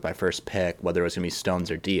to take with my first pick, whether it was going to be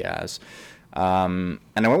Stones or Diaz. And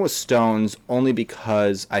I went with Stones only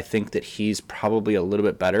because I think that he's probably a little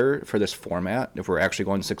bit better for this format. If we're actually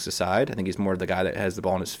going six-a-side, I think he's more of the guy that has the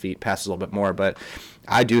ball on his feet, passes a little bit more. But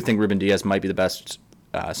I do think Ruben Diaz might be the best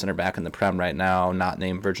center back in the Prem right now, not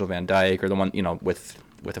named Virgil van Dijk, or the one,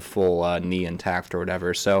 with a full knee intact or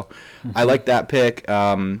whatever. So I like that pick.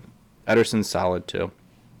 Ederson's solid too.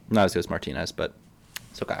 Not as good as Martinez, but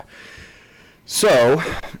it's okay. So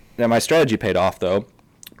now my strategy paid off, though,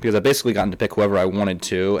 because I basically gotten to pick whoever I wanted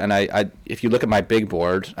to. And I if you look at my big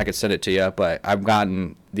board, I could send it to you, but I've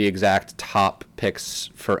gotten the exact top picks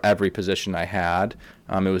for every position I had.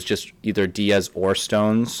 It was just either Diaz or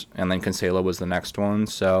Stones, and then Cancelo was the next one.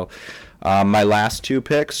 So my last two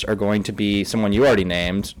picks are going to be someone you already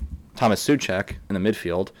named, Thomas Souček in the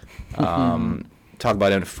midfield. Talk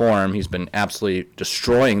about in form. He's been absolutely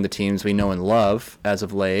destroying the teams we know and love as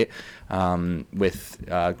of late, with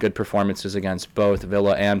good performances against both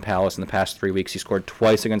Villa and Palace in the past 3 weeks. He scored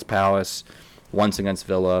twice against Palace, once against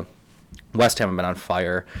Villa. West Ham have been on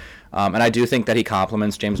fire. And I do think that he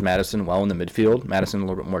complements James Maddison well in the midfield. Maddison a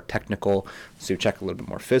little bit more technical, Souček a little bit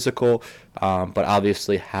more physical, but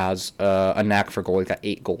obviously has a knack for goal. He got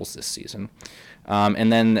 8 goals this season.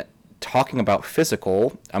 And then talking about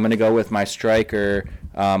physical, I'm going to go with my striker,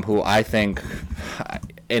 who I think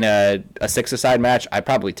in a six-a-side match I'd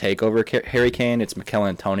probably take over Harry Kane. It's Mikel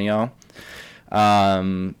Antonio.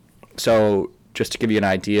 So just to give you an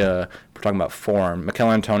idea, we're talking about form.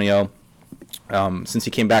 Mikel Antonio, since he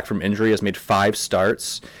came back from injury, has made 5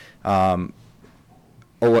 starts.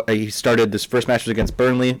 He started this first match was against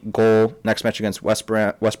Burnley, goal. Next match against West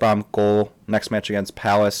Brom, goal. Next match against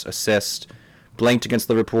Palace, assist. Blanked against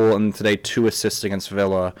Liverpool, and today 2 assists against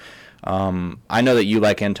Villa. I know that you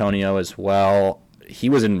like Antonio as well. He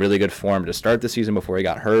was in really good form to start the season before he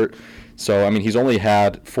got hurt. So, I mean, he's only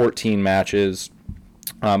had 14 matches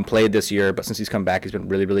played this year, but since he's come back, he's been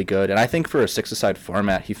really, really good. And I think for a six-a-side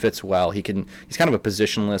format, he fits well. He's kind of a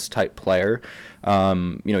positionless type player.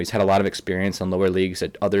 He's had a lot of experience in lower leagues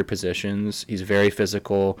at other positions. He's very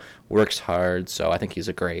physical, works hard, so I think he's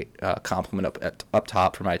a great complement up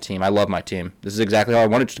top for my team. I love my team. This is exactly how I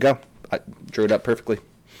wanted it to go. I drew it up perfectly.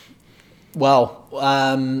 Well,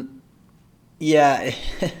 yeah.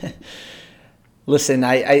 Listen,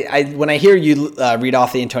 I when I hear you read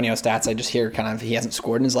off the Antonio stats, I just hear kind of he hasn't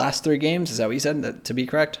scored in his last 3 games. Is that what you said, to be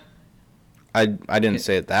correct? I didn't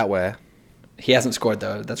say it that way. He hasn't scored,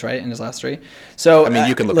 though. That's right, in his last 3. So I mean,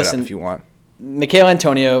 you can look it up if you want. Mikel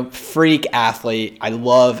Antonio, freak athlete. I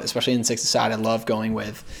love, especially in six-a-side, I love going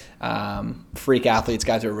with freak athletes,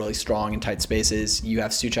 guys who are really strong in tight spaces. You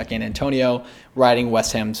have Souček and Antonio riding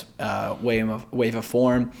West Ham's wave of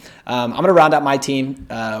form. I'm going to round out my team.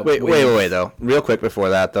 Wait, though. Real quick before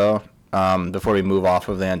that, though, before we move off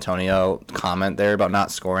of the Antonio comment there about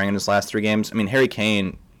not scoring in his last 3 games, I mean, Harry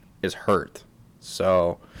Kane is hurt.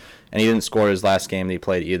 So, and he didn't score his last game that he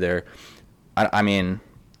played either. I mean...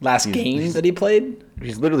 Last game that he played?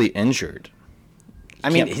 He's literally injured. I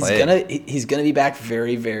mean, he's gonna be back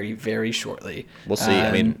very, very, very shortly. We'll see.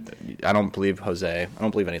 I mean, I don't believe Jose. I don't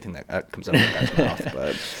believe anything that comes out of that guy's mouth.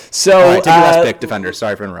 But so, all right, take your last pick, defender.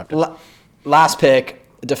 Sorry for interrupting. Last pick,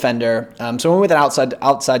 defender. So I went with an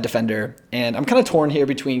outside defender, and I'm kind of torn here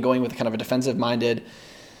between going with kind of a defensive-minded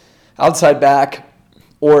outside back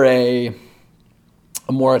or a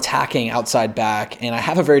more attacking outside back, and I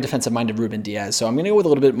have a very defensive-minded Ruben Diaz, so I'm going to go with a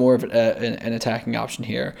little bit more of an attacking option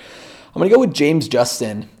here. I'm going to go with James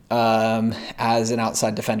Justin as an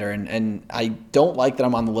outside defender, and I don't like that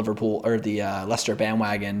I'm on the Liverpool or the Leicester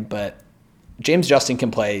bandwagon, but James Justin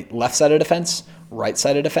can play left side of defense, right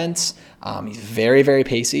side of defense. He's very, very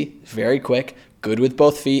pacey, very quick, good with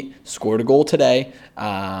both feet. Scored a goal today.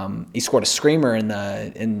 He scored a screamer in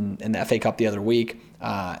the FA Cup the other week.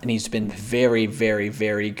 And he's been very, very,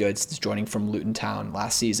 very good since joining from Luton Town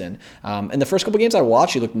last season. In the first couple games I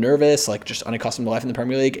watched, he looked nervous, like just unaccustomed to life in the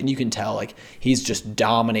Premier League, and you can tell like he's just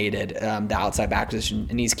dominated the outside back position,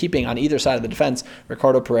 and he's keeping on either side of the defense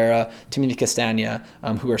Ricardo Pereira, Timothy Castagna,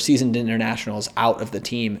 who are seasoned internationals, out of the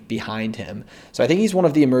team behind him. So I think he's one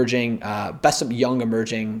of the emerging, best of young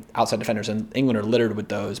emerging outside defenders, and England are littered with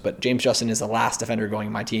those. But James Justin is the last defender going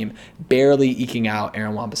in my team, barely eking out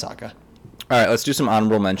Aaron Wan-Bissaka. All right, let's do some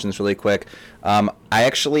honorable mentions really quick.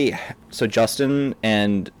 So Justin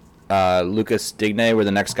and Lucas Digne were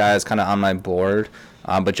the next guys kind of on my board,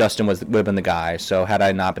 but Justin would have been the guy. So had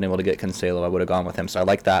I not been able to get Cancelo, I would have gone with him. So I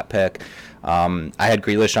like that pick. I had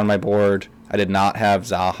Grealish on my board. I did not have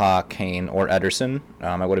Zaha, Kane, or Ederson.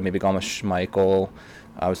 I would have maybe gone with Schmeichel.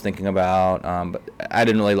 I was thinking about, but I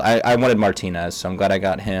didn't really. I wanted Martinez, so I'm glad I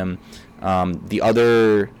got him. The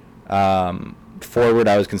other forward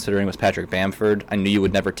I was considering was Patrick Bamford. I knew you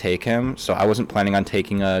would never take him, so I wasn't planning on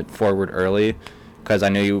taking a forward early because I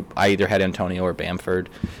knew I either had Antonio or Bamford.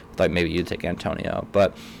 I thought maybe you'd take Antonio.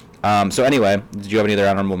 But so anyway, did you have any other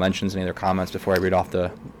honorable mentions, any other comments before I read off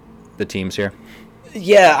the teams here?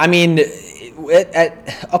 Yeah, I mean,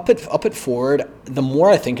 up at forward, the more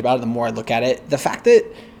I think about it, the more I look at it, the fact that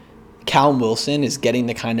Callum Wilson is getting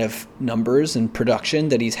the kind of numbers and production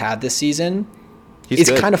that he's had this season is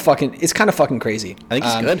kind of fucking crazy. I think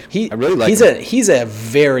he's good. I really like him. He's a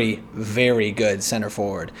very, very good center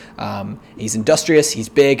forward. He's industrious, he's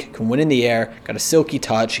big, can win in the air, got a silky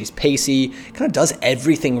touch, he's pacey, kind of does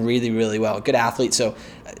everything really, really well. Good athlete. So,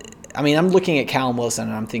 I mean, I'm looking at Callum Wilson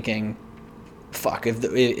and I'm thinking, fuck,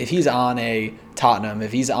 if he's on a Tottenham,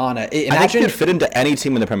 if he's on a... Imagine, I think he could fit into any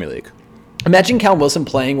team in the Premier League. Imagine Callum Wilson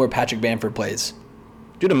playing where Patrick Bamford plays.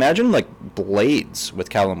 Dude, imagine, like, Blades with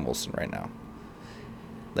Callum Wilson right now.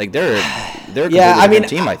 Like, they're a different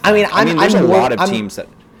team, I think. There's a lot of teams that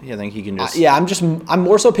I think he can just... I'm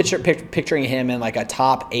more so picturing him in, like, a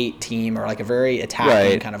top 8 team or, like, a very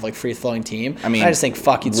attacking kind of, like, free-flowing team. I mean, I just think,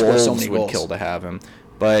 fuck, he'd score so many goals. Would kill to have him.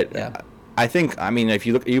 But... Yeah. I think, if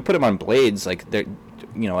you put him on Blades, like, they're,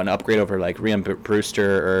 an upgrade over, like, Rhian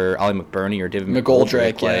Brewster or Ollie McBurney or David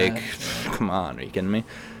McGoldrick. Like, come on, are you kidding me?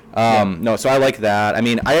 No, so I like that. I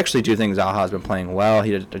mean, I actually do think Zaha's been playing well.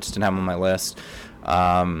 I just didn't have him on my list.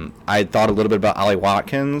 I thought a little bit about Ollie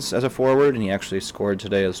Watkins as a forward, and he actually scored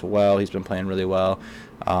today as well. He's been playing really well.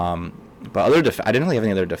 But I didn't really have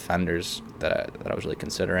any other defenders that I was really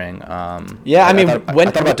considering. I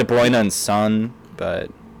thought about De Bruyne and Son, but...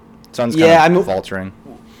 Son's kind of faltering.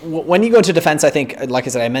 When you go into defense, I think, like I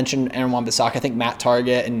said, I mentioned Aaron Wan-Bissaka. I think Matt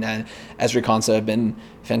Targett and Ezri Konsa have been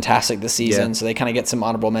fantastic this season, so they kind of get some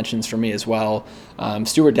honorable mentions for me as well.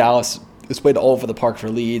 Stuart Dallas has played all over the park for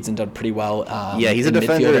Leeds and done pretty well. He's a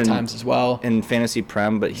defender at times as well in fantasy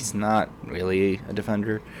prem, but he's not really a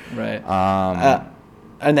defender. Right.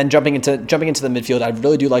 And then jumping into the midfield, I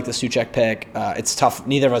really do like the Souček pick. It's tough.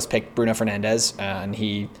 Neither of us picked Bruno Fernandes, and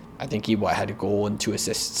I think he had a goal and 2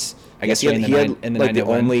 assists. I guess he had like the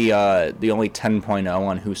only 10.0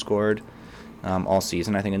 on Who Scored all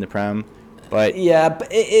season, I think, in the Prem. But yeah, but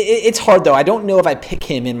it's hard though. I don't know if I pick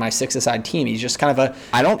him in my 6-a-side team. He's just kind of a.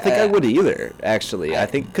 I don't think I would either. Actually, I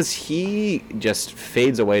think because he just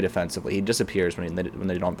fades away defensively. He disappears when they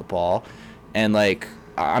don't have the ball, and like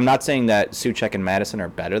I'm not saying that Souček and Maddison are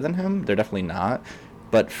better than him. They're definitely not.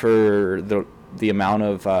 But for the amount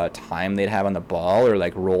of time they'd have on the ball or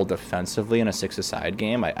like roll defensively in a 6-a-side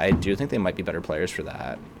game, I do think they might be better players for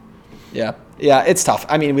that. Yeah, it's tough.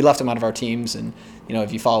 I mean, we left him out of our teams, and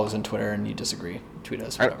if you follow us on Twitter and you disagree, tweet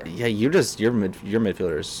us, whatever. Your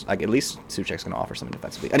midfielders, like at least Souček's going to offer something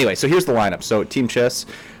defensively. Anyway, so here's the lineup. So Team Chiss,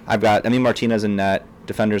 I've got Emi Martinez in net.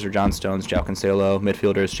 Defenders are John Stones, João Cancelo.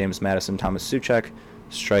 Midfielders James Maddison, Thomas Souček.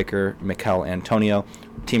 Striker Mikel Antonio.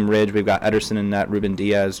 Team Ridge, we've got Ederson in net, Ruben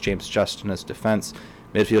Diaz, James Justin as defense.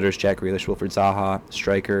 Midfielders Jack Grealish, Wilfried Zaha.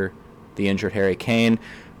 Striker, the injured Harry Kane.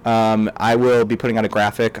 I will be putting out a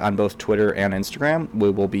graphic on both Twitter and Instagram. We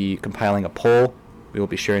will be compiling a poll. We will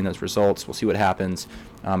be sharing those results. We'll see what happens.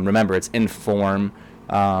 Remember, it's in form,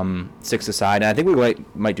 6-a-side. And I think we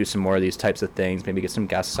might do some more of these types of things, maybe get some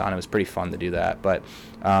guests on. It was pretty fun to do that. But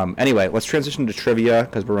anyway, let's transition to trivia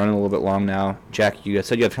because we're running a little bit long now. Jack, you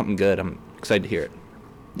said you have something good. I'm excited to hear it.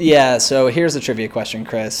 Yeah, so here's the trivia question,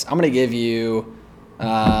 Chris. I'm going to give you,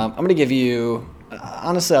 honestly,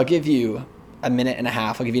 I'll give you a minute and a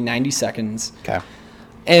half. I'll give you 90 seconds. Okay.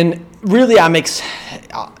 And really, I'm not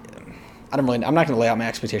going to lay out my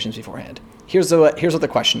expectations beforehand. Here's what the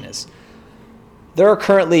question is. There are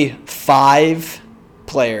currently 5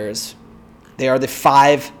 players. They are the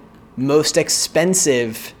 5 most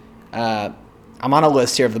expensive. I'm on a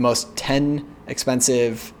list here of the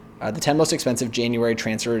 10 most expensive January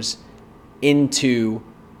transfers into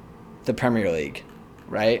the Premier League,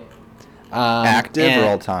 right? Active or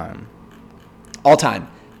all time? All time.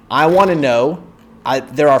 I want to know.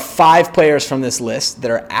 There are 5 players from this list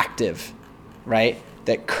that are active, right?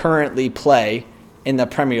 That currently play in the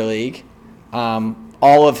Premier League.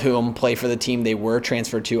 All of whom play for the team they were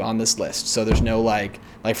transferred to on this list. So there's no like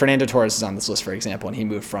Fernando Torres is on this list, for example, and he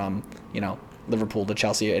moved from, Liverpool to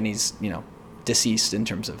Chelsea, and he's, deceased in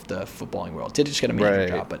terms of the footballing world. Did just get a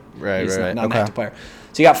manager job, but he's not an active player.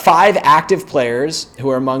 So you got 5 active players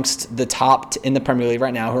who are amongst the top in the Premier League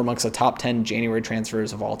right now, who are amongst the top 10 January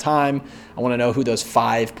transfers of all time. I want to know who those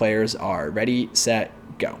 5 players are. Ready, set,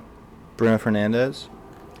 go. Bruno Fernandes.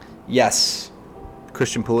 Yes.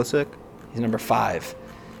 Christian Pulisic. He's number 5.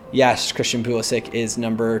 Yes, Christian Pulisic is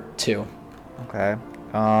number 2. Okay.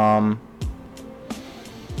 Okay.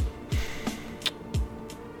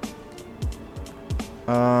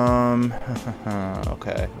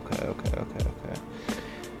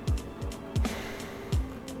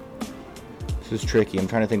 This is tricky. I'm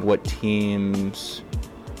trying to think what teams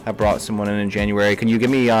have brought someone in January. Can you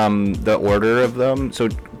give me the order of them? So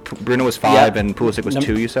Bruno was 5 and Pulisic was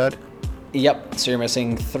 2, you said? Yep. So you're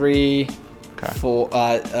missing 3,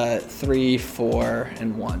 Okay. 3, 4,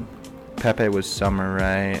 and 1. Pepe was summer,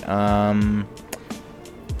 right?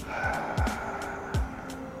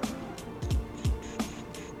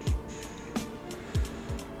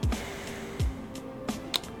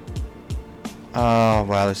 Oh,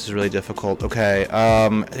 wow, this is really difficult. Okay,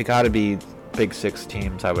 they gotta be Big 6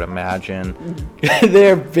 teams, I would imagine.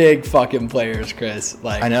 They're big fucking players, Chris.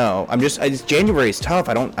 Like I know. January's tough.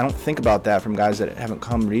 I don't think about that from guys that haven't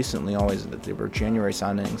come recently. Always that they were January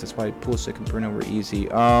signings. That's why Pulisic and Bruno were easy.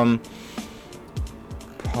 Pogba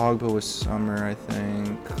was summer, I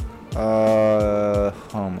think. Oh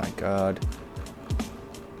my god.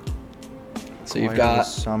 So you've got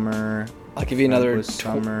summer. I'll give you another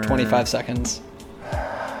summer. 25 seconds.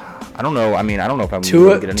 I don't know. I mean, I don't know if I'm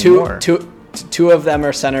going to get any more. Two of them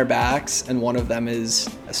are center backs, and one of them is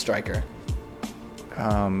a striker.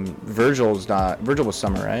 Virgil was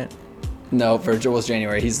summer, right? No, Virgil was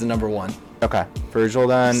January. He's the number 1. Okay, Virgil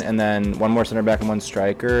then, and then one more center back and one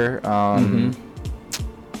striker.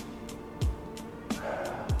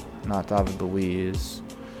 Not David Luiz,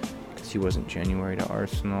 because he wasn't January to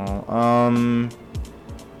Arsenal. All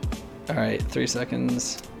right, 3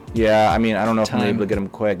 seconds. Yeah, I mean, I don't know if I'm able to get him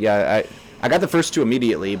quick. Yeah, I got the first 2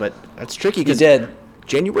 immediately, but that's tricky. You did.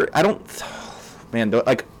 January, I don't... Man,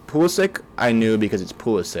 like, Pulisic, I knew because it's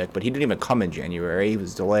Pulisic, but he didn't even come in January. He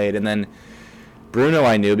was delayed. And then Bruno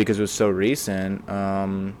I knew because it was so recent.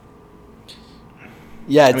 Yeah,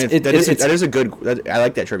 I mean, that is a good... I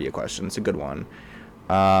like that trivia question. It's a good one.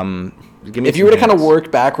 Give me if you were to kind of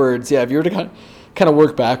work backwards, if you were to kind of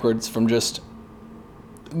work backwards from just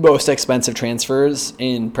most expensive transfers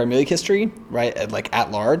in Premier League history, right? Like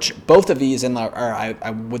at large, both of these are I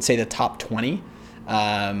would say the top 20.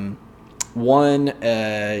 One,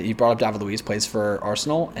 you brought up David Luiz, plays for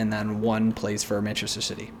Arsenal, and then one plays for Manchester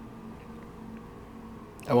City.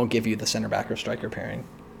 I won't give you the center back or striker pairing.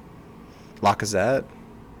 Lacazette?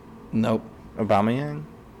 Nope. Aubameyang?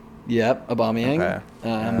 Yep, Aubameyang.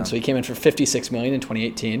 Okay. So he came in for $56 million in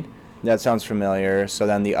 2018. That sounds familiar. So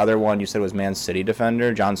then the other one you said was Man City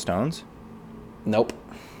defender, John Stones? Nope.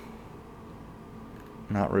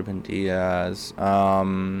 Not Ruben Diaz.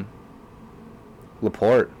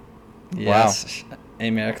 Laporte. Yes. Wow.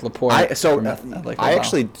 Aymeric Laporte. I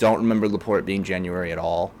actually don't remember Laporte being January at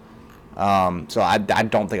all. So I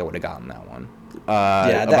don't think I would have gotten that one.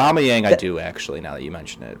 Aubameyang I do actually, now that you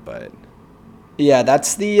mention it, but... Yeah,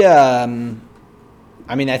 that's the...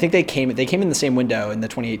 I mean, I think they came in the same window, in the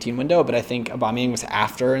 2018 window, but I think Aubameyang was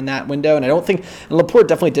after in that window, and I don't think... And Laporte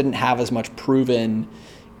definitely didn't have as much proven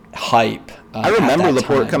hype. I remember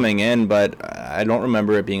Laporte coming in, but I don't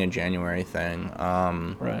remember it being a January thing.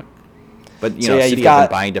 Right. But, City have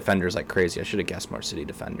been buying defenders like crazy. I should have guessed more City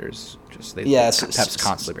defenders. Pep's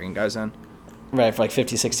constantly bringing guys in. Right, for like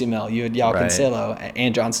 50, 60 mil. You had João Cancelo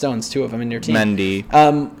and John Stones, 2 of them in your team. Mendy.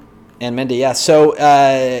 And Mendy, yeah.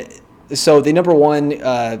 So the number 1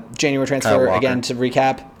 January transfer, again, to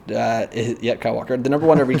recap, Kyle Walker. The number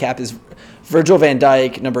 1 to recap is Virgil van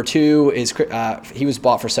Dijk. Number 2 is he was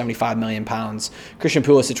bought for £75 million. Christian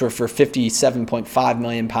Pulisic were for £57.5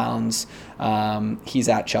 million. He's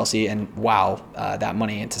at Chelsea, and wow, that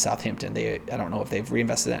money into Southampton. I don't know if they've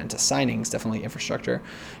reinvested that into signings, definitely infrastructure.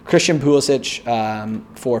 Christian Pulisic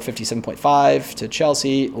for 57.5 to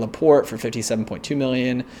Chelsea. Laporte for 57.2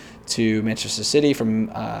 million to Manchester City from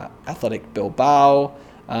Athletic Bilbao.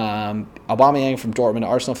 Aubameyang from Dortmund to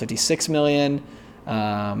Arsenal, 56 million.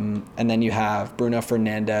 And then you have Bruno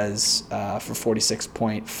Fernandes for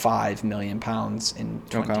 46.5 million pounds in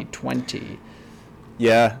 2020. Okay.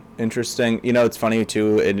 Yeah, interesting. It's funny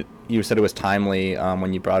too. You said it was timely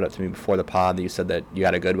when you brought it up to me before the pod. That you said that you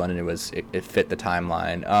had a good one and it fit the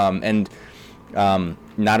timeline.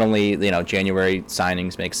 Not only January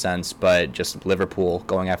signings make sense, but just Liverpool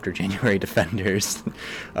going after January defenders.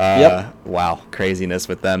 Yep. Wow, craziness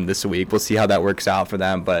with them this week. We'll see how that works out for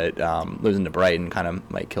them, but losing to Brighton kind of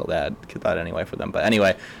might kill that anyway for them. But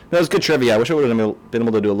anyway, that was good trivia. I wish I would have been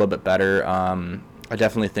able to do a little bit better. I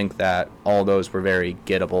definitely think that all those were very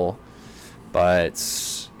gettable, but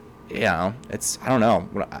it's I don't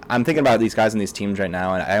know. I'm thinking about these guys and these teams right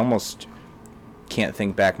now, and I almost can't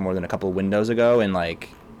think back more than a couple of windows ago, and like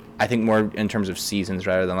I think more in terms of seasons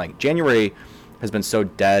rather than like January has been so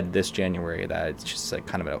dead this January that it's just like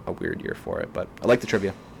kind of a weird year for it. But I like the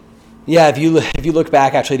trivia. Yeah, if you look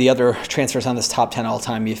back, actually, the other transfers on this top 10 all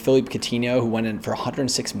time, you have Philippe Coutinho, who went in for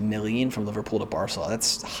 $106 million from Liverpool to Barcelona.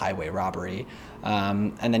 That's highway robbery.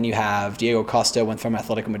 And then you have Diego Costa went from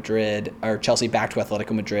Chelsea back to Atletico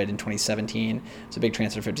Madrid in 2017. It's a big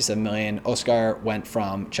transfer, $57 million. Oscar went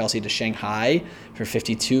from Chelsea to Shanghai for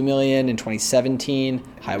 $52 million in 2017.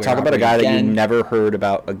 Highway Talk about a robbery guy again. that you never heard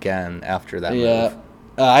about again after that move.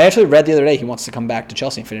 I actually read the other day he wants to come back to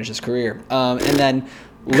Chelsea and finish his career. And then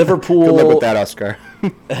Liverpool. Good luck with that, Oscar.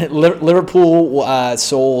 Liverpool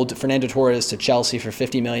sold Fernando Torres to Chelsea for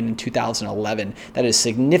 $50 million in 2011. That is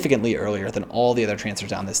significantly earlier than all the other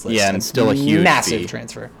transfers on this list. Yeah, and it's still a huge massive fee.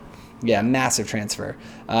 transfer. Yeah, massive transfer.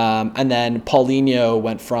 And then Paulinho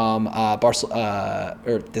went from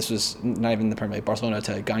this was not even the Premier League, Barcelona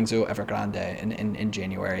to Guangzhou Evergrande in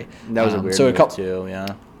January. That was a weird move too. Yeah.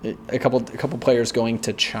 A couple players going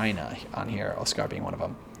to China on here. Oscar being one of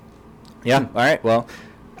them. Yeah. All right. Well,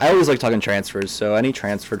 I always like talking transfers, so any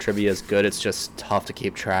transfer trivia is good. It's just tough to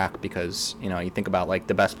keep track because, you think about, like,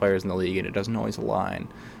 the best players in the league, and it doesn't always align.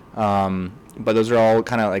 But those are all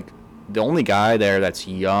kind of, like, the only guy there that's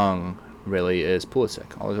young, really, is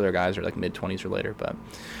Pulisic. All those other guys are, like, mid-20s or later. But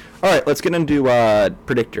all right, let's get into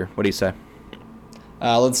Predictor. What do you say?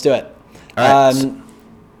 Let's do it. All right.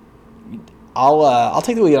 I'll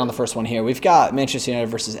take the lead on the first one here. We've got Manchester United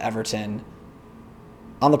versus Everton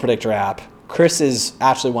on the Predictor app. Chris has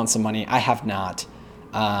actually won some money. I have not.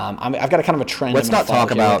 I've got a kind of a trend. Let's not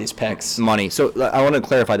talk about these picks. Money. So I want to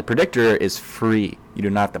clarify: the Predictor is free. You do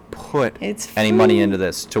not have to put any money into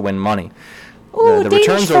this to win money. Ooh, the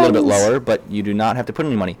returns are a little bit lower, but you do not have to put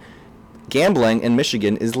any money. Gambling in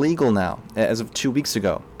Michigan is legal now, as of 2 weeks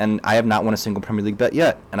ago, and I have not won a single Premier League bet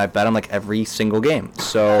yet, and I've bet on like every single game.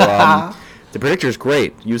 So the Predictor is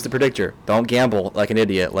great. Use the Predictor. Don't gamble like an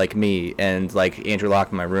idiot like me and like Andrew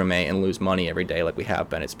Locke, my roommate, and lose money every day like we have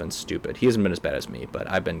been. It's been stupid. He hasn't been as bad as me,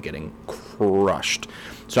 but I've been getting crushed.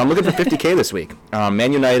 So I'm looking for $50K this week.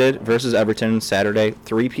 Man United versus Everton, Saturday,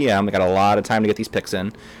 3 p.m. I got a lot of time to get these picks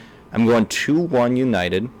in. I'm going 2-1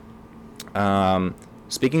 United.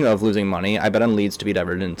 Speaking of losing money, I bet on Leeds to beat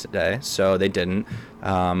Everton today, so they didn't.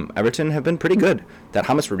 Everton have been pretty good. That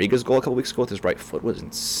James Rodriguez goal a couple weeks ago with his right foot was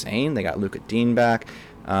insane. They got Luka Dean back.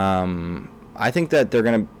 I think that they're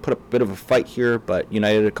going to put a bit of a fight here, but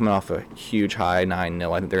United are coming off a huge high,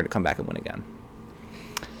 9-0. I think they're going to come back and win again.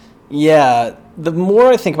 Yeah, the more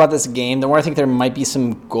I think about this game, the more I think there might be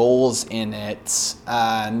some goals in it,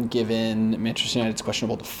 given Manchester United's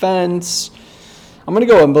questionable defense. I'm going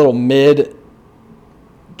to go a little mid-change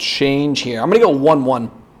here. I'm going to go 1-1.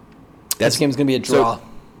 This game's going to be a draw. So,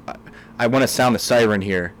 I want to sound the siren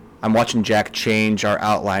here. I'm watching Jack change our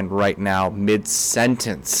outline right now,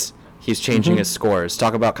 mid-sentence. He's changing his scores.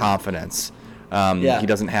 Talk about confidence. He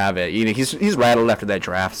doesn't have it. He's rattled after that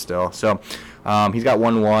draft still. So he's got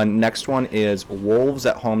 1-1. Next one is Wolves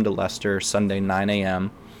at home to Leicester, Sunday, 9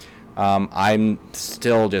 a.m. I'm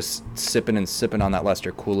still just sipping on that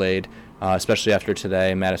Leicester Kool-Aid, especially after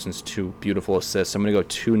today. Madison's 2 beautiful assists. I'm going to go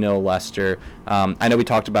 2-0 Leicester. I know we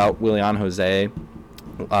talked about Willian Jose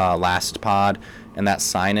last pod and that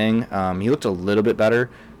signing. He looked a little bit better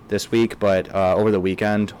this week, but over the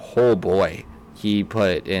weekend, oh boy, he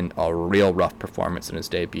put in a real rough performance in his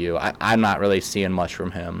debut. I'm not really seeing much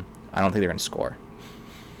from him. I don't think they're going to score.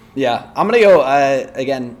 Yeah, I'm going to go,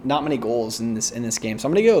 again, not many goals in this game, so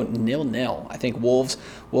I'm going to go 0-0. I think Wolves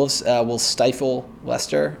will stifle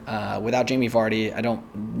Leicester. Without Jamie Vardy, I don't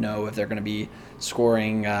know if they're going to be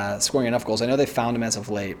scoring enough goals. I know they found him as of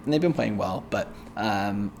late, and they've been playing well, but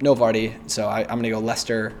no Vardy, so I'm going to go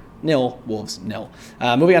Leicester 0, Wolves 0.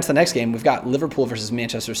 Moving on to the next game, we've got Liverpool versus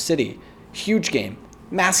Manchester City. Huge game.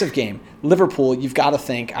 Massive game. Liverpool, you've got to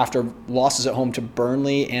think, after losses at home to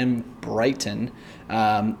Burnley and Brighton,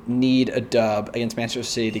 need a dub against Manchester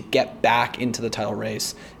City to get back into the title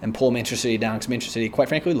race and pull Manchester City down, because Manchester City, quite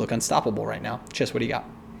frankly, look unstoppable right now. Chis, what do you got?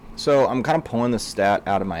 So I'm kind of pulling the stat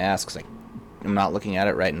out of my ass because I'm not looking at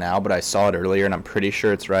it right now, but I saw it earlier, and I'm pretty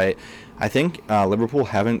sure it's right. I think Liverpool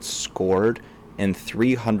haven't scored in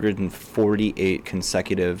 348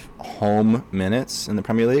 consecutive home minutes in the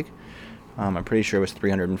Premier League. I'm pretty sure it was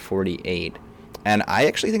 348. And I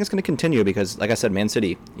actually think it's going to continue because, like I said, Man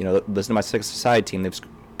City, listen to my six-a-side team, they've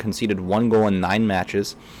conceded 1 goal in 9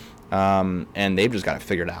 matches, and they've just got it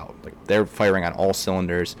figured out. Like, they're firing on all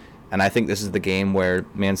cylinders, and I think this is the game where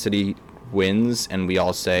Man City wins, and we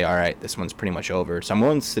all say, all right, this one's pretty much over. So I'm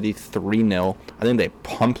going City 3-0. I think they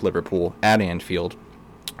pump Liverpool at Anfield.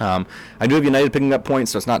 I do have United picking up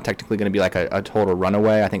points, so it's not technically going to be like a total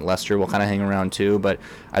runaway. I think Leicester will kind of hang around too, but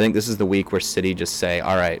I think this is the week where City just say,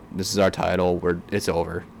 all right, this is our title. It's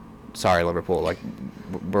over. Sorry, Liverpool. Like,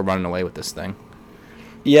 we're running away with this thing.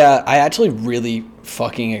 Yeah, I actually really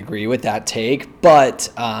fucking agree with that take. But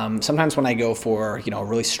sometimes when I go for a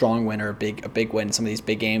really strong win or a big win in some of these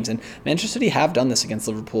big games, and Manchester City have done this against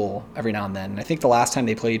Liverpool every now and then. And I think the last time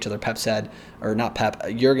they played each other,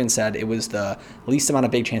 Jurgen said it was the least amount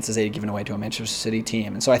of big chances they had given away to a Manchester City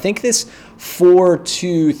team. And so I think this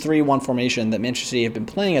 4-2-3-1 formation that Manchester City have been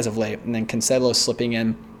playing as of late, and then Cancelo slipping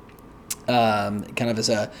in kind of as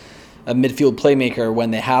a midfield playmaker when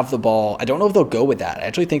they have the ball. I don't know if they'll go with that. I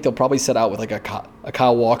actually think they'll probably set out with like a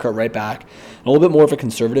Kyle Walker right back, a little bit more of a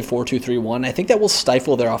conservative 4-2-3-1. I think that will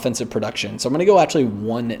stifle their offensive production. So I'm going to go actually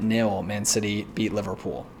 1-0 Man City beat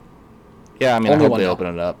Liverpool. Yeah, I mean, I hope they open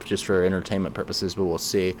it up just for entertainment purposes, but we'll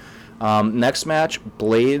see. Next match,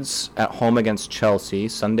 Blades at home against Chelsea,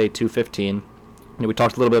 Sunday 2:15. We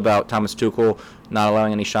talked a little bit about Thomas Tuchel not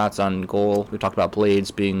allowing any shots on goal. We talked about Blades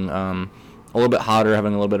being a little bit hotter,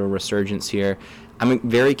 having a little bit of resurgence here. I'm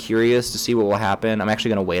very curious to see what will happen. I'm actually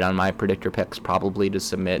going to wait on my predictor picks probably to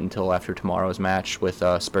submit until after tomorrow's match with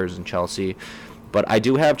Spurs and Chelsea. But I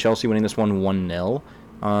do have Chelsea winning this one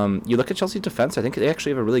 1-0. You look at Chelsea's defense, I think they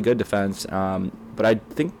actually have a really good defense. But I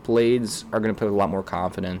think Blades are going to play with a lot more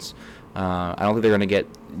confidence. I don't think they're going to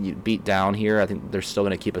get beat down here. I think they're still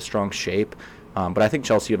going to keep a strong shape. But I think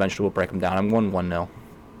Chelsea eventually will break them down. I'm going 1-0.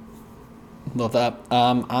 Love that.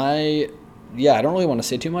 I don't really want to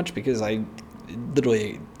say too much because I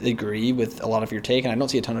literally agree with a lot of your take, and I don't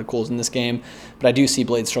see a ton of goals in this game, but I do see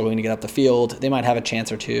Blades struggling to get up the field. They might have a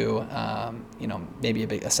chance or two, maybe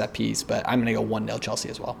a set piece, but I'm going to go 1-0 Chelsea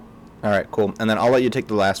as well. All right, cool. And then I'll let you take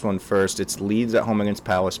the last one first. It's Leeds at home against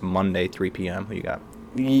Palace, Monday, 3 p.m. Who you got?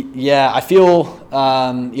 Yeah, I feel,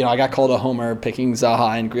 I got called a homer picking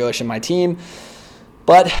Zaha and Grealish in my team.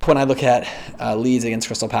 But when I look at Leeds against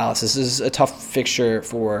Crystal Palace, this is a tough fixture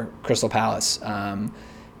for Crystal Palace,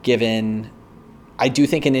 given I do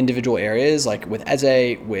think in individual areas, like with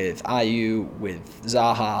Eze, with Ayew, with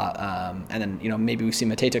Zaha, and then maybe we've seen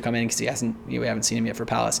Mateta come in because we haven't seen him yet for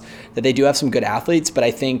Palace, that they do have some good athletes, but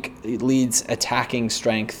I think it leads attacking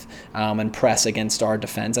strength and press against our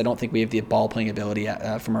defense. I don't think we have the ball playing ability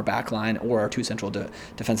from our back line or our two central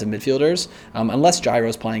defensive midfielders. Unless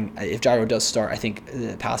Gyro's playing, if Gyro does start, I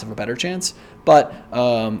think Palace have a better chance. But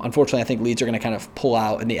unfortunately, I think Leeds are going to kind of pull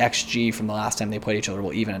out, and the XG from the last time they played each other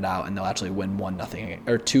will even it out, and they'll actually win 1-0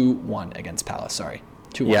 or 2-1 against Palace. Sorry,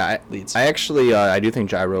 2-1. Yeah, Leeds. I actually I do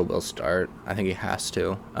think Gyro will start. I think he has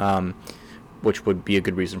to, which would be a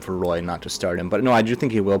good reason for Roy not to start him. But no, I do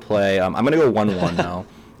think he will play. I'm going to go 1-1 now.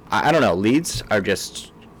 I don't know. Leeds are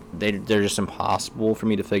just they're just impossible for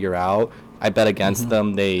me to figure out. I bet against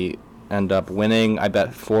them. They end up winning. I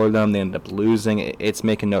bet for them. They end up losing. It's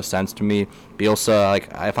making no sense to me.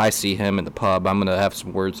 Bielsa, if I see him in the pub, I'm going to have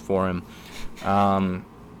some words for him.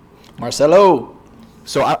 Marcelo.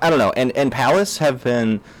 So I don't know. And Palace have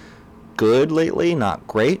been good lately, not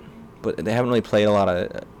great, but they haven't really played a lot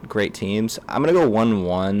of great teams. I'm going to go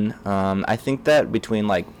 1-1. I think that between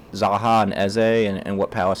Zaha and Eze and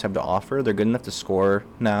what Palace have to offer, they're good enough to score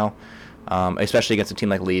now. Especially against a team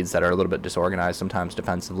like Leeds that are a little bit disorganized sometimes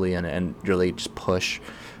defensively and really just push.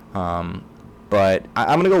 But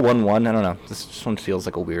I'm going to go 1-1. I don't know. This one feels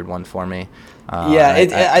like a weird one for me.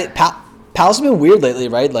 Palace have been weird lately,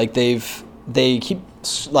 right? They keep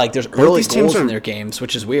there's early goals in their games,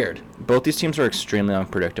 which is weird. Both these teams are extremely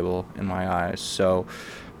unpredictable in my eyes. So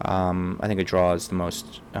I think a draw is the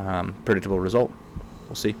most predictable result.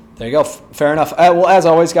 We'll see. There you go. Fair enough. Well, as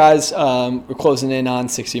always, guys, we're closing in on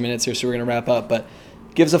 60 minutes here, so we're going to wrap up. But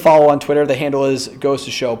give us a follow on Twitter. The handle is Goes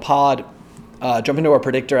to Show Pod. Jump into our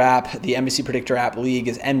Predictor app. The NBC Predictor app league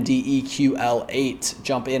is MDEQL8.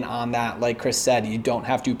 Jump in on that. Like Chris said, you don't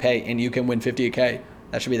have to pay, and you can win 50K.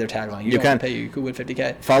 That should be their tagline. You don't have to pay, you could win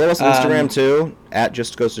 50K. Follow us on Instagram, too, at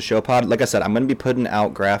Just Goes to Show Pod. Like I said, I'm going to be putting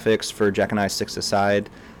out graphics for Jack and I Six Aside.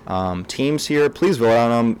 Teams here, please vote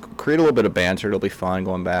on them. Create a little bit of banter. It'll be fun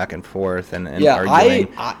going back and forth and arguing.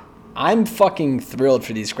 I'm fucking thrilled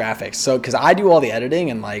for these graphics. So, because I do all the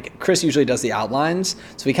editing and Chris usually does the outlines,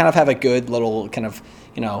 so we kind of have a good little kind of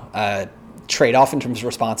trade-off in terms of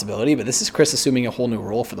responsibility. But this is Chris assuming a whole new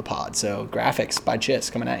role for the pod. So graphics by Chis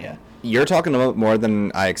coming at you. You're talking about more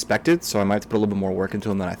than I expected, so I might have to put a little bit more work into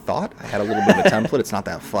them than I thought. I had a little bit of a template. It's not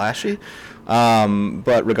that flashy.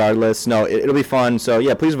 But regardless, no, it'll be fun. So,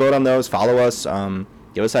 yeah, please vote on those. Follow us.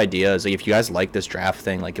 Give us ideas. Like, if you guys like this draft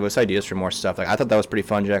thing, like, give us ideas for more stuff. Like, I thought that was pretty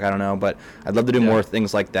fun, Jack. I don't know, but I'd love to do more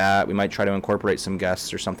things like that. We might try to incorporate some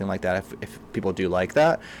guests or something like that if people do like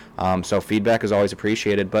that. So feedback is always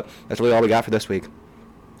appreciated. But that's really all we got for this week.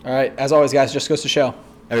 All right. As always, guys, just goes to show.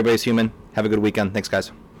 Everybody's human. Have a good weekend. Thanks,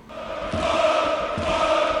 guys.